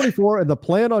 2024 and the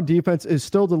plan on defense is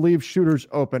still to leave shooters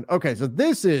open. Okay, so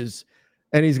this is,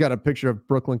 and he's got a picture of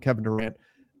Brooklyn Kevin Durant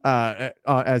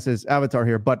as his avatar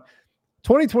here, but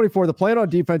 2024, the plan on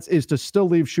defense is to still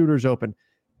leave shooters open.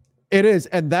 It is,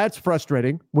 and that's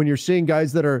frustrating when you're seeing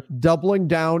guys that are doubling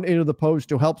down into the post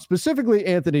to help, specifically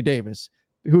Anthony Davis,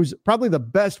 who's probably the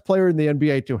best player in the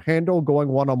NBA to handle going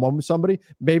one-on-one with somebody.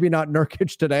 Maybe not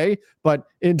Nurkic today, but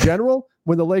in general,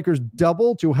 when the Lakers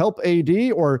double to help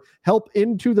AD or help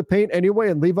into the paint anyway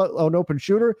and leave an open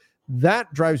shooter,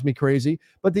 that drives me crazy.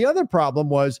 But the other problem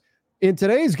was in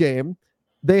today's game,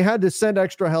 they had to send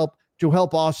extra help to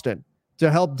help Austin,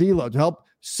 to help D'Lo, to help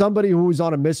somebody who was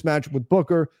on a mismatch with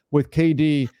Booker, with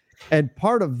KD. And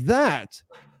part of that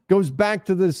goes back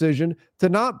to the decision to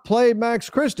not play Max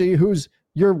Christie, who's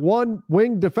your one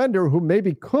wing defender who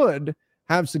maybe could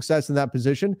have success in that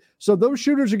position. So those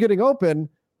shooters are getting open,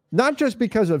 not just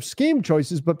because of scheme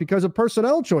choices, but because of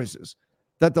personnel choices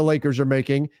that the Lakers are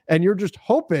making. And you're just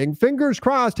hoping, fingers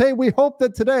crossed, hey, we hope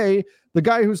that today the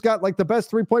guy who's got like the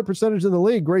best 3-point percentage in the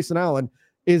league, Grayson Allen,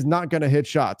 is not going to hit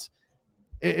shots.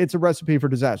 It's a recipe for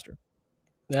disaster.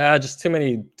 Yeah, just too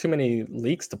many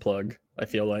leaks to plug, I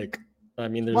feel like. I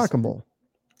mean, there's whack-a-mole.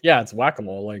 Yeah, it's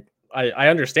whack-a-mole. Like I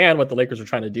understand what the Lakers are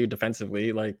trying to do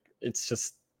defensively. Like it's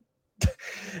just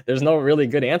there's no really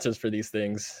good answers for these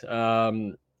things.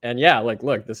 And yeah, like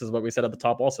look, this is what we said at the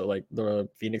top also. Like the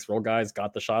Phoenix role guys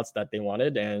got the shots that they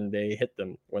wanted and they hit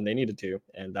them when they needed to,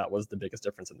 and that was the biggest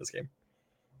difference in this game.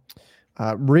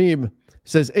 Reem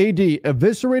says AD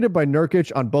eviscerated by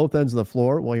Nurkic on both ends of the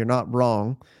floor. Well, you're not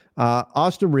wrong.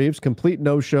 Austin Reeves, complete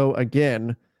no-show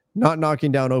again, not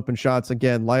knocking down open shots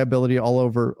again, liability all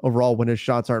over overall when his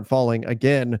shots aren't falling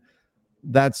again.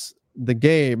 That's the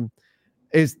game.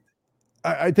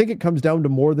 I think it comes down to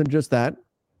more than just that.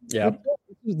 Yeah.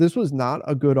 This was not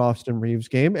a good Austin Reeves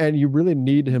game, and you really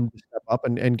need him to step up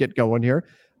and get going here.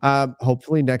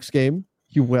 Hopefully next game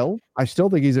he will. I still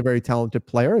think he's a very talented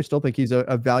player. I still think he's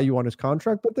a value on his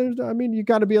contract, but you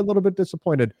got to be a little bit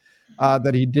disappointed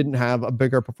that he didn't have a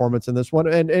bigger performance in this one.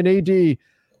 And AD,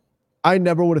 I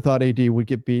never would have thought AD would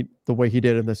get beat the way he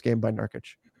did in this game by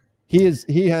Nurkic.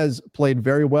 He has played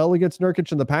very well against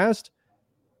Nurkic in the past.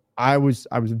 I was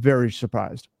very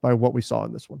surprised by what we saw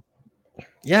in this one.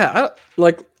 Yeah,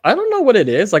 I don't know what it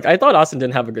is. Like I thought Austin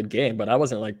didn't have a good game, but I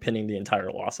wasn't like pinning the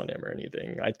entire loss on him or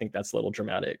anything. I think that's a little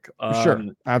dramatic. Sure,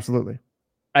 absolutely.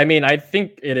 I mean, I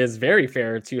think it is very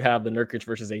fair to have the Nurkic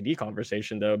versus AD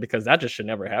conversation though, because that just should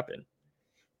never happen.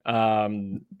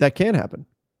 That can happen.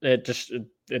 It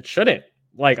shouldn't.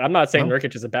 Like, I'm not saying No.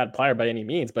 Nurkic is a bad player by any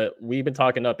means, but we've been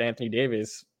talking up Anthony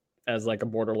Davis as like a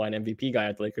borderline MVP guy.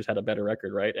 If the Lakers had a better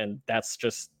record, right? And that's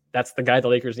the guy the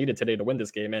Lakers needed today to win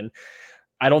this game. And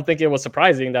I don't think it was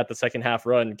surprising that the second half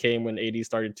run came when AD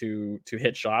started to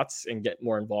hit shots and get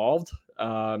more involved.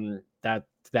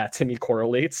 That to me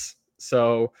correlates.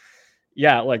 So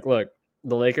yeah, like, look,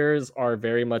 the Lakers are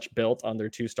very much built on their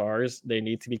two stars. They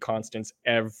need to be constants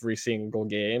every single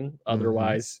game.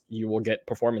 Otherwise, you will get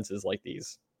performances like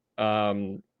these.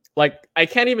 Like, I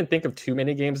can't even think of too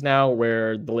many games now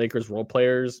where the Lakers role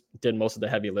players did most of the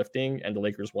heavy lifting and the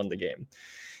Lakers won the game.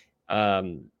 I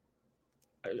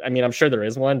mean, I'm sure there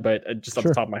is one, but just off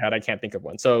the top of my head, I can't think of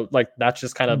one. So like, that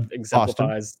just kind of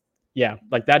exemplifies,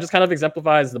 like that just kind of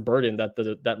exemplifies the burden that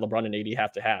that LeBron and AD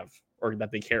have to have, or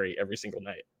that they carry every single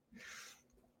night.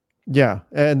 Yeah,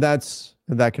 and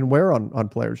that can wear on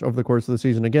players over the course of the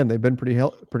season. Again, they've been pretty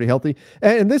healthy,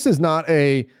 and this is not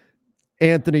a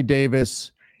Anthony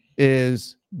Davis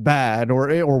is bad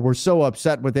or we're so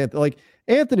upset with Anthony. Like,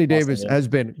 Anthony Davis has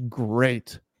been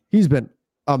great. He's been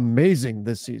amazing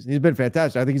this season. He's been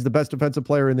fantastic. I think he's the best defensive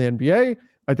player in the NBA.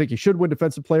 I think he should win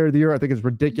Defensive Player of the Year. I think it's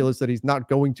ridiculous that he's not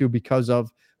going to because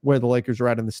of where the Lakers are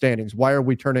at in the standings. Why are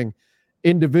we turning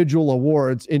individual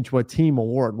awards into a team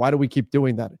award? Why do we keep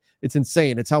doing that? It's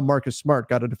insane. It's how Marcus Smart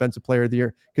got a Defensive Player of the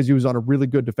Year, because he was on a really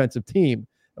good defensive team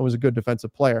and was a good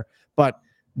defensive player. But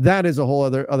that is a whole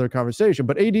other conversation.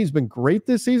 But AD's been great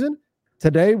this season.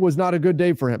 Today was not a good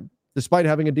day for him, despite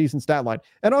having a decent stat line.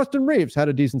 And Austin Reeves had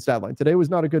a decent stat line. Today was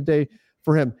not a good day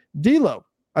for him. D'Lo,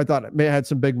 I thought, may have had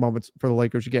some big moments for the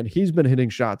Lakers. Again, he's been hitting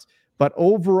shots. But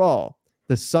overall,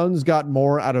 the Suns got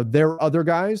more out of their other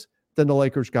guys than the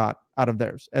Lakers got out of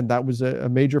theirs. And that was a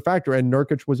major factor. And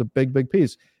Nurkic was a big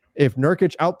piece. If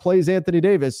Nurkic outplays Anthony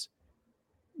Davis,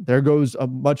 there goes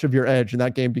much of your edge, and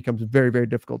that game becomes very, very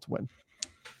difficult to win.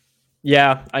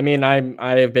 Yeah, I mean,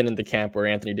 I have been in the camp where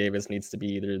Anthony Davis needs to be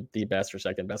either the best or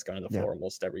second best guy on the floor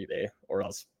almost every day, or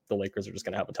else the Lakers are just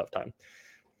going to have a tough time.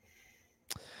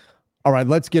 All right,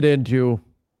 let's get into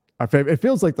our favorite. It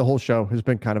feels like the whole show has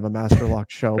been kind of a Master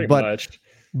Lock show, but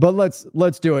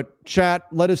let's do it. Chat,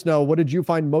 let us know, what did you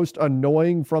find most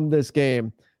annoying from this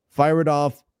game? Fire it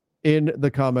off in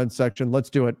the comments section. Let's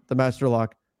do it. The Master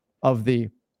Lock of the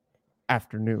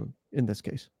afternoon in this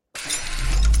case.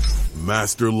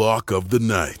 Master Lock of the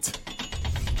night.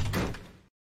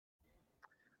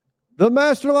 The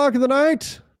Master Lock of the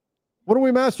night. What are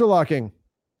we Master Locking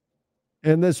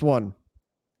in this one?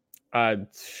 I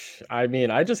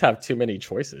mean, I just have too many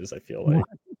choices, I feel like.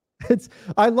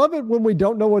 I love it when we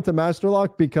don't know what to Master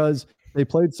Lock because they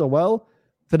played so well.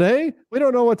 Today, we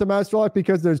don't know what to Master Lock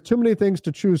because there's too many things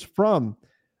to choose from.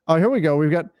 Oh, here we go.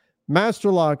 We've got Master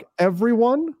Lock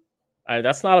everyone.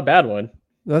 That's not a bad one.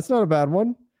 That's not a bad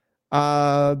one.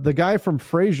 The guy from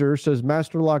Frasier says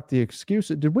Master Lock the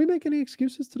excuses. Did we make any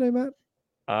excuses today, Matt?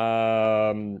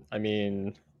 I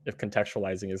mean, if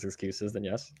contextualizing is excuses, then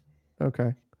yes.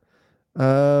 Okay.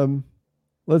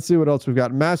 Let's see what else we've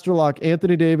got. Master Lock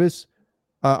Anthony Davis,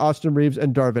 Austin Reeves,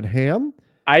 and Darvin Ham.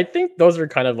 I think those are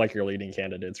kind of like your leading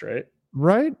candidates, right?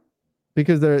 Right?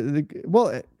 Because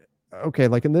okay,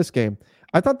 like in this game,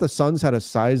 I thought the Suns had a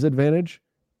size advantage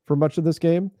for much of this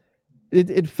game.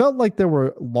 It felt like there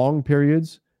were long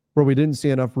periods where we didn't see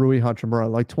enough Rui Hachimura.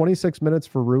 Like 26 minutes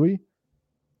for Rui,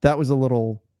 that was a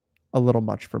little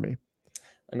much for me.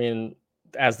 I mean,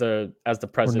 as the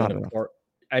president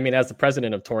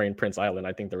of Taurean Prince Island,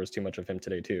 I think there was too much of him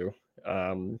today too.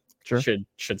 Sure.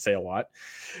 Should say a lot.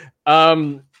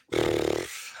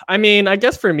 I mean, I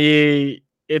guess for me,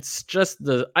 it's just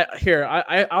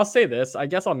I'll say this. I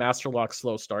guess I'll Master Lock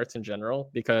slow starts in general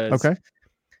because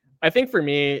I think for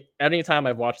me, anytime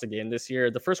I've watched the game this year,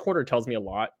 the first quarter tells me a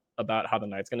lot about how the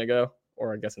night's going to go,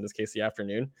 or I guess in this case, the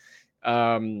afternoon.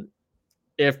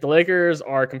 If the Lakers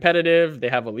are competitive, they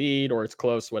have a lead or it's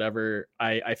close, whatever,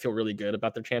 I feel really good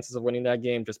about their chances of winning that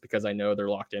game just because I know they're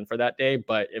locked in for that day.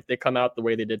 But if they come out the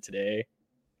way they did today,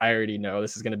 I already know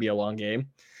this is going to be a long game.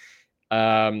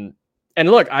 And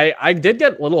look, I did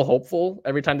get a little hopeful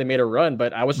every time they made a run,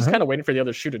 but I was just kind of waiting for the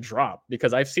other shoe to drop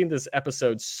because I've seen this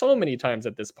episode so many times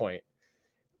at this point.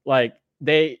 Like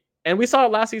and we saw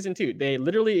it last season too. They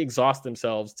literally exhaust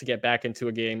themselves to get back into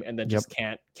a game and then just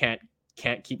can't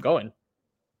keep going.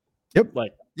 Yep.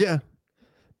 Like, yeah.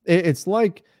 It's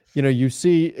like, you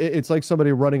see, it's like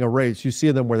somebody running a race. You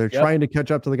see them where they're trying to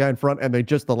catch up to the guy in front and they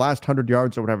just, the last 100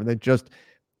 yards or whatever, they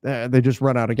just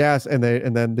run out of gas and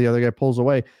then the other guy pulls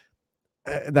away.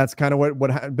 That's kind of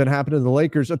what had been happening to the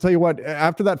Lakers. I'll tell you what,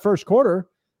 after that first quarter,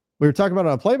 we were talking about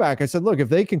it on playback. I said, look, if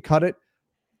they can cut it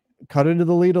cut into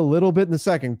the lead a little bit in the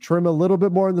second, trim a little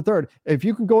bit more in the third. If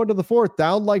you can go into the fourth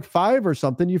down like 5 or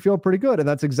something, you feel pretty good. And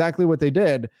that's exactly what they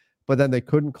did. But then they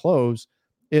couldn't close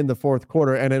in the fourth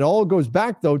quarter. And it all goes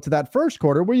back, though, to that first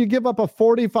quarter where you give up a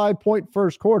 45-point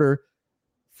first quarter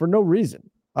for no reason.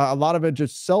 A lot of it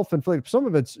just self-inflicted. Some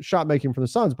of it's shot making from the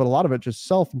Suns, but a lot of it just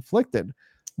self-inflicted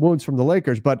wounds from the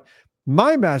Lakers. But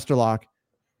my master lock,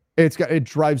 it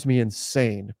drives me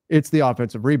insane. It's the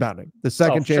offensive rebounding, the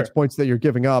second chance points that you're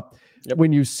giving up. Yep.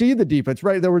 When you see the defense,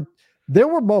 right? There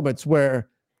were moments where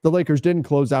the Lakers didn't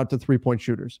close out to 3-point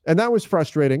shooters, and that was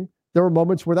frustrating. There were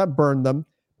moments where that burned them,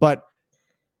 but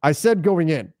I said going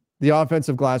in, the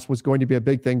offensive glass was going to be a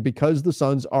big thing because the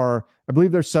Suns are, I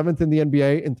believe they're 7th in the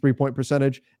NBA in 3-point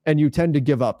percentage, and you tend to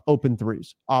give up open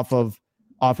threes off of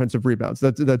offensive rebounds.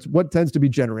 That's what tends to be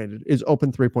generated is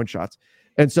open 3-point shots.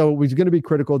 And so it was going to be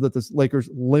critical that the Lakers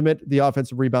limit the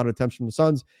offensive rebound attempts from the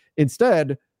Suns.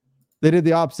 Instead, they did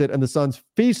the opposite, and the Suns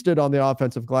feasted on the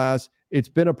offensive glass. It's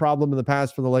been a problem in the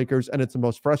past for the Lakers, and it's the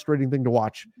most frustrating thing to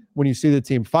watch when you see the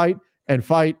team fight, and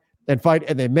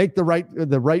they make the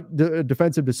right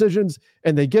defensive decisions,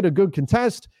 and they get a good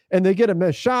contest, and they get a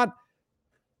missed shot,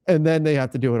 and then they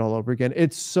have to do it all over again.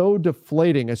 It's so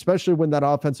deflating, especially when that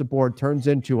offensive board turns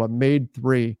into a made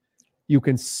 3. You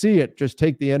can see it just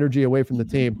take the energy away from the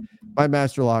team. My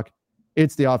master lock,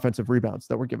 it's the offensive rebounds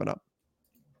that we're giving up.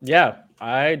 Yeah,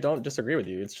 I don't disagree with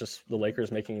you. It's just the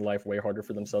Lakers making life way harder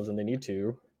for themselves than they need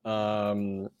to.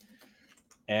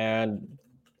 And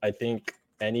I think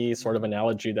any sort of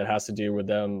analogy that has to do with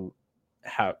them,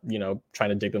 trying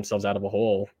to dig themselves out of a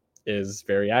hole is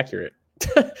very accurate.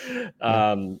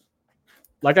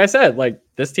 Like I said, like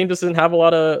this team just doesn't have a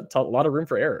lot of room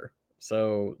for error.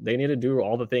 So they need to do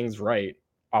all the things right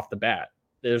off the bat.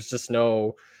 There's just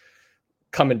no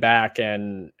coming back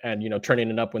and turning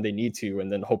it up when they need to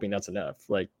and then hoping that's enough.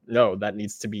 Like, no, that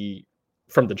needs to be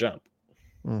from the jump.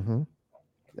 Mm-hmm.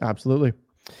 Absolutely.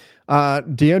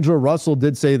 D'Angelo Russell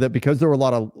did say that because there were a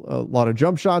lot of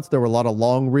jump shots, there were a lot of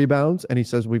long rebounds, and he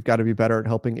says we've got to be better at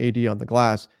helping AD on the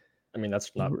glass. I mean,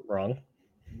 that's not wrong.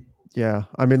 Yeah.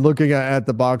 I mean, looking at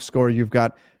the box score, you've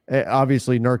got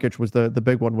obviously Nurkic was the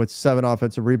big one with 7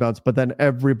 offensive rebounds, but then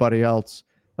everybody else,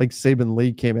 like Saban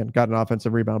Lee came in, got an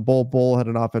offensive rebound. Bull had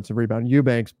an offensive rebound.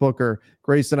 Eubanks, Booker,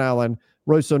 Grayson Allen,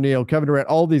 Royce O'Neal, Kevin Durant,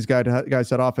 all these guys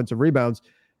had offensive rebounds.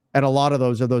 And a lot of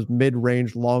those are those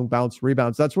mid-range, long bounce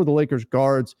rebounds. That's where the Lakers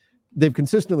guards, they've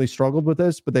consistently struggled with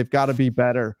this, but they've got to be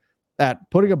better at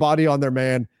putting a body on their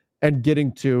man and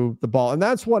getting to the ball. And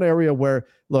that's one area where,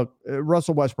 look,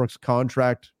 Russell Westbrook's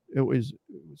contract, it was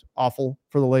awful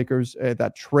for the Lakers.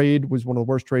 That trade was one of the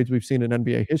worst trades we've seen in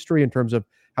NBA history in terms of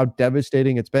how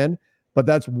devastating it's been. But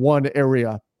that's one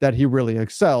area that he really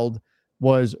excelled,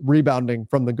 was rebounding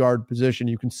from the guard position.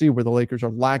 You can see where the Lakers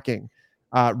are lacking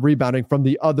rebounding from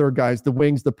the other guys, the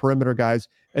wings, the perimeter guys,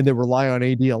 and they rely on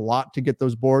AD a lot to get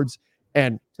those boards.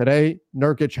 And today,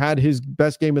 Nurkic had his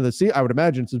best game of the season. I would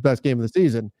imagine it's his best game of the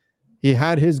season. He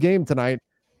had his game tonight,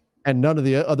 and none of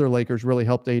the other Lakers really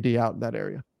helped AD out in that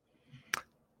area.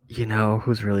 You know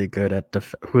who's really good at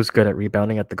who's good at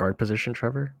rebounding at the guard position,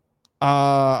 Trevor?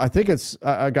 I think it's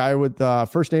a guy with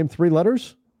first name 3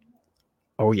 letters.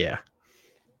 Oh yeah,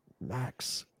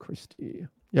 Max Christie.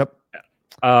 Yep.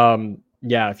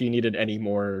 Yeah, if you needed any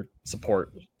more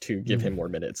support to give him more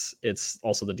minutes, it's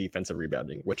also the defensive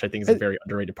rebounding, which I think is a very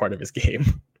underrated part of his game.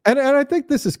 And I think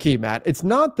this is key, Matt. It's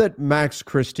not that Max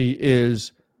Christie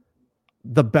is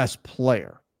the best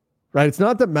player, right? It's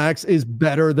not that Max is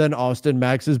better than Austin,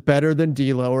 Max is better than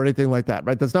D'Lo or anything like that,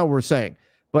 right? That's not what we're saying.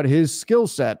 But his skill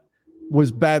set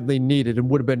was badly needed and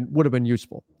would have been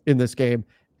useful in this game,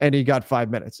 and he got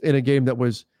 5 minutes in a game that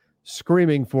was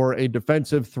screaming for a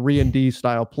defensive 3-and-D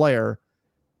style player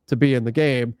to be in the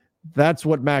game. That's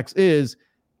what Max is.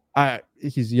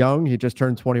 He's young. He just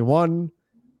turned 21.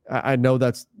 I know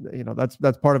that's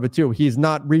part of it too. He's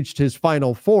not reached his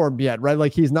final form yet, right?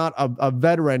 Like he's not a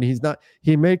veteran.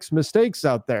 He makes mistakes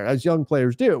out there as young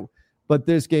players do, but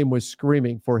this game was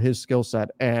screaming for his skill set,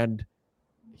 and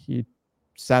he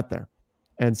sat there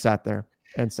and sat there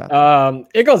and sat there.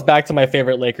 It goes back to my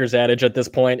favorite Lakers adage at this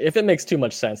point. If it makes too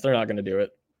much sense, they're not going to do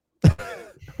it.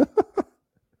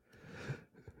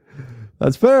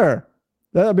 That's fair.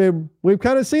 I mean, we've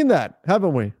kind of seen that,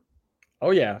 haven't we? Oh,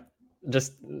 yeah.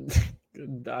 Just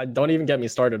don't even get me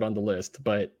started on the list.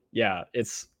 But yeah,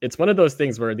 it's one of those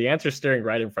things where the answer's staring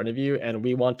right in front of you, and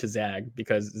we want to zag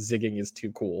because zigging is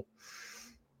too cool.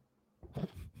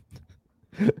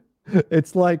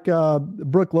 It's like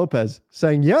Brooke Lopez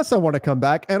saying, yes, I want to come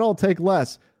back, and I'll take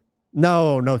less.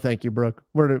 No, thank you, Brooke.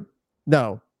 We're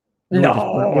not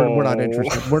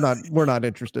interested. We're not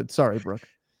interested. Sorry, Brooke.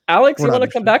 Alex, We're you not want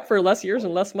to come back for less years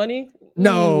and less money?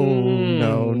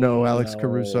 No, Alex No.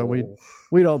 Caruso.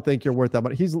 We don't think you're worth that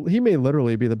much. He may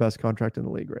literally be the best contract in the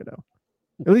league right now.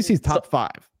 At least he's top 5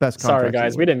 best contract. Sorry,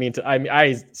 guys, we didn't mean to.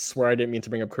 I swear I didn't mean to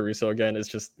bring up Caruso again. It's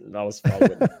just I was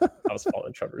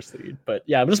following Trevor's lead. But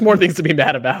yeah, there's more things to be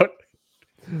mad about.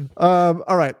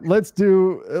 All right, let's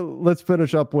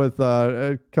finish up with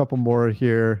a couple more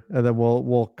here, and then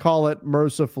we'll call it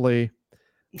mercifully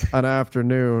an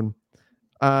afternoon.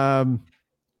 I've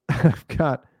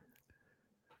got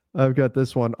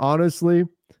this one. Honestly,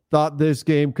 thought this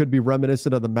game could be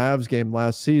reminiscent of the Mavs game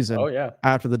last season. Oh yeah,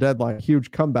 after the deadline,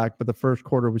 huge comeback, but the first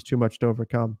quarter was too much to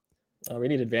overcome. We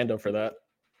needed Vando for that.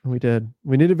 We did.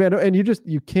 We needed Vando, and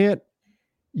you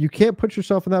can't put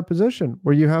yourself in that position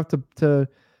where you have to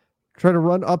try to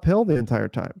run uphill the entire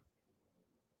time.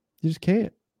 You just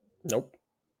can't. Nope.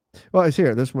 Well, it's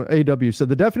here. This one, AW said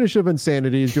the definition of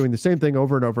insanity is doing the same thing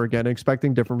over and over again and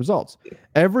expecting different results.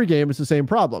 Every game is the same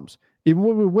problems. Even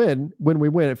when we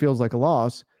win, it feels like a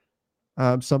loss.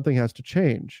 Something has to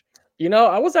change.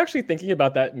 I was actually thinking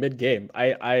about that mid-game.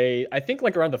 I think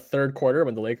like around the third quarter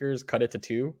when the Lakers cut it to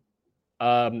 2.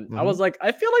 I was like,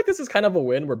 I feel like this is kind of a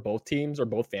win where both teams or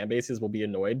both fan bases will be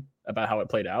annoyed about how it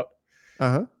played out.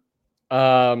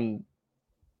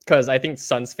 Because I think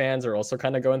Suns fans are also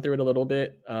kind of going through it a little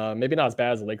bit. Maybe not as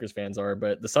bad as the Lakers fans are,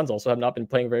 but the Suns also have not been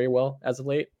playing very well as of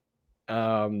late.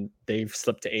 They've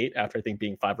slipped to 8 after I think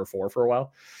being 5 or 4 for a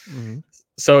while.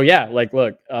 So yeah, like,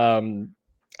 look,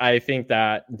 I think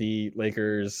that the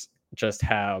Lakers just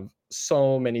have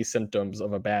so many symptoms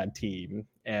of a bad team.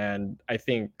 And I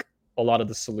think a lot of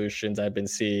the solutions I've been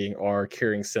seeing are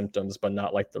curing symptoms, but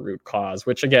not like the root cause,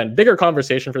 which again, bigger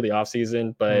conversation for the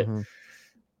offseason. But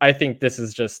I think this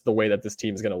is just the way that this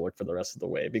team is going to look for the rest of the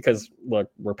way, because look,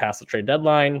 we're past the trade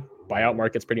deadline. Buyout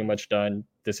market's pretty much done.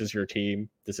 This is your team.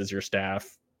 This is your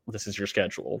staff. This is your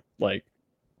schedule. Like,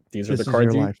 these are the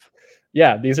cards.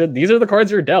 These are the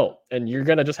cards you're dealt, and you're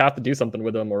going to just have to do something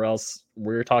with them, or else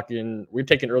we've taken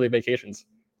early vacations,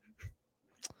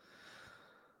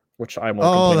 which I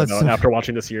won't complain about after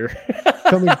watching this year.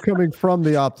 coming from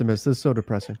the optimist, this is so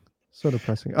depressing. So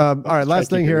depressing. All right, last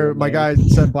thing here. My guy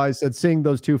Senpai said seeing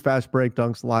those 2 fast break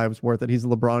dunks live is worth it. He's a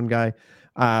LeBron guy.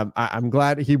 I'm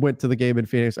glad he went to the game in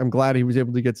Phoenix. I'm glad he was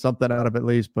able to get something out of it at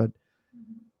least. But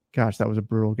gosh, that was a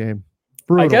brutal game.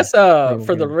 I guess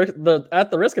for the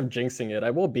at the risk of jinxing it,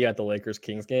 I will be at the Lakers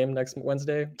Kings game next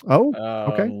Wednesday. Oh,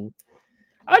 okay.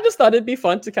 I just thought it'd be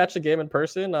fun to catch the game in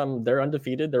person. They're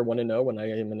undefeated. They're 1-0 when I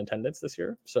am in attendance this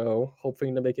year. So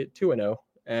hoping to make it 2-0.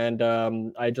 And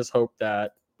I just hope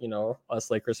that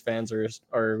us Lakers fans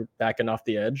are backing off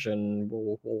the edge, and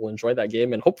we'll enjoy that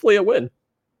game and hopefully a win.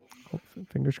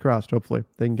 Fingers crossed. Hopefully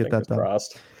they can get that done.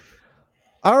 Crossed.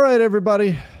 All right,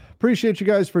 everybody. Appreciate you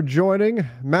guys for joining.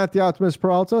 Matt the Optimist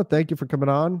Peralta, thank you for coming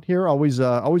on here. Always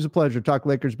a pleasure to talk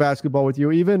Lakers basketball with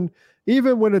you, even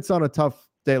when it's on a tough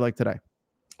day like today.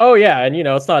 Oh yeah, and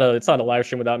it's not a live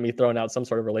stream without me throwing out some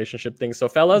sort of relationship thing. So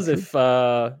fellas, if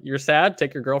you're sad,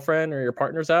 take your girlfriend or your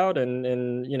partners out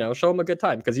and show them a good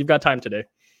time, because you've got time today.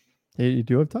 You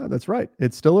do have time. That's right.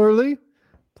 It's still early.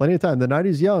 Plenty of time. The night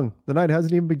is young. The night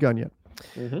hasn't even begun yet.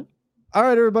 All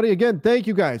right, everybody. Again, thank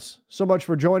you guys so much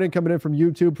for joining, coming in from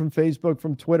YouTube, from Facebook,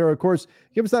 from Twitter. Of course,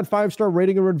 give us that 5-star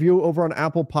rating and review over on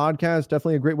Apple Podcasts.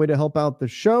 Definitely a great way to help out the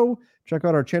show. Check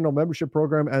out our channel membership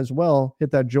program as well. Hit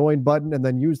that join button and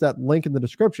then use that link in the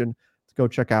description to go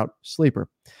check out Sleeper.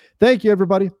 Thank you,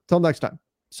 everybody. Till next time.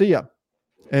 See ya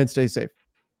and stay safe.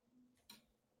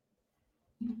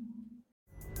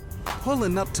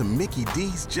 Pulling up to Mickey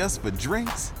D's just for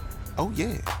drinks? Oh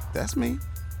yeah, that's me.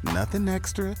 Nothing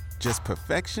extra, just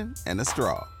perfection and a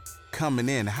straw. Coming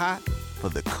in hot for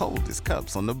the coldest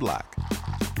cups on the block.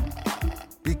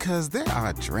 Because there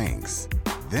are drinks.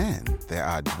 Then there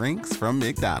are drinks from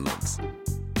McDonald's.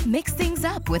 Mix things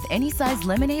up with any size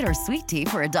lemonade or sweet tea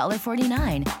for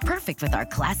 $1.49. Perfect with our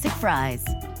classic fries.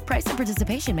 Price and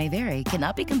participation may vary.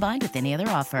 Cannot be combined with any other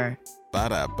offer.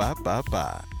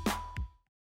 Ba-da-ba-ba-ba.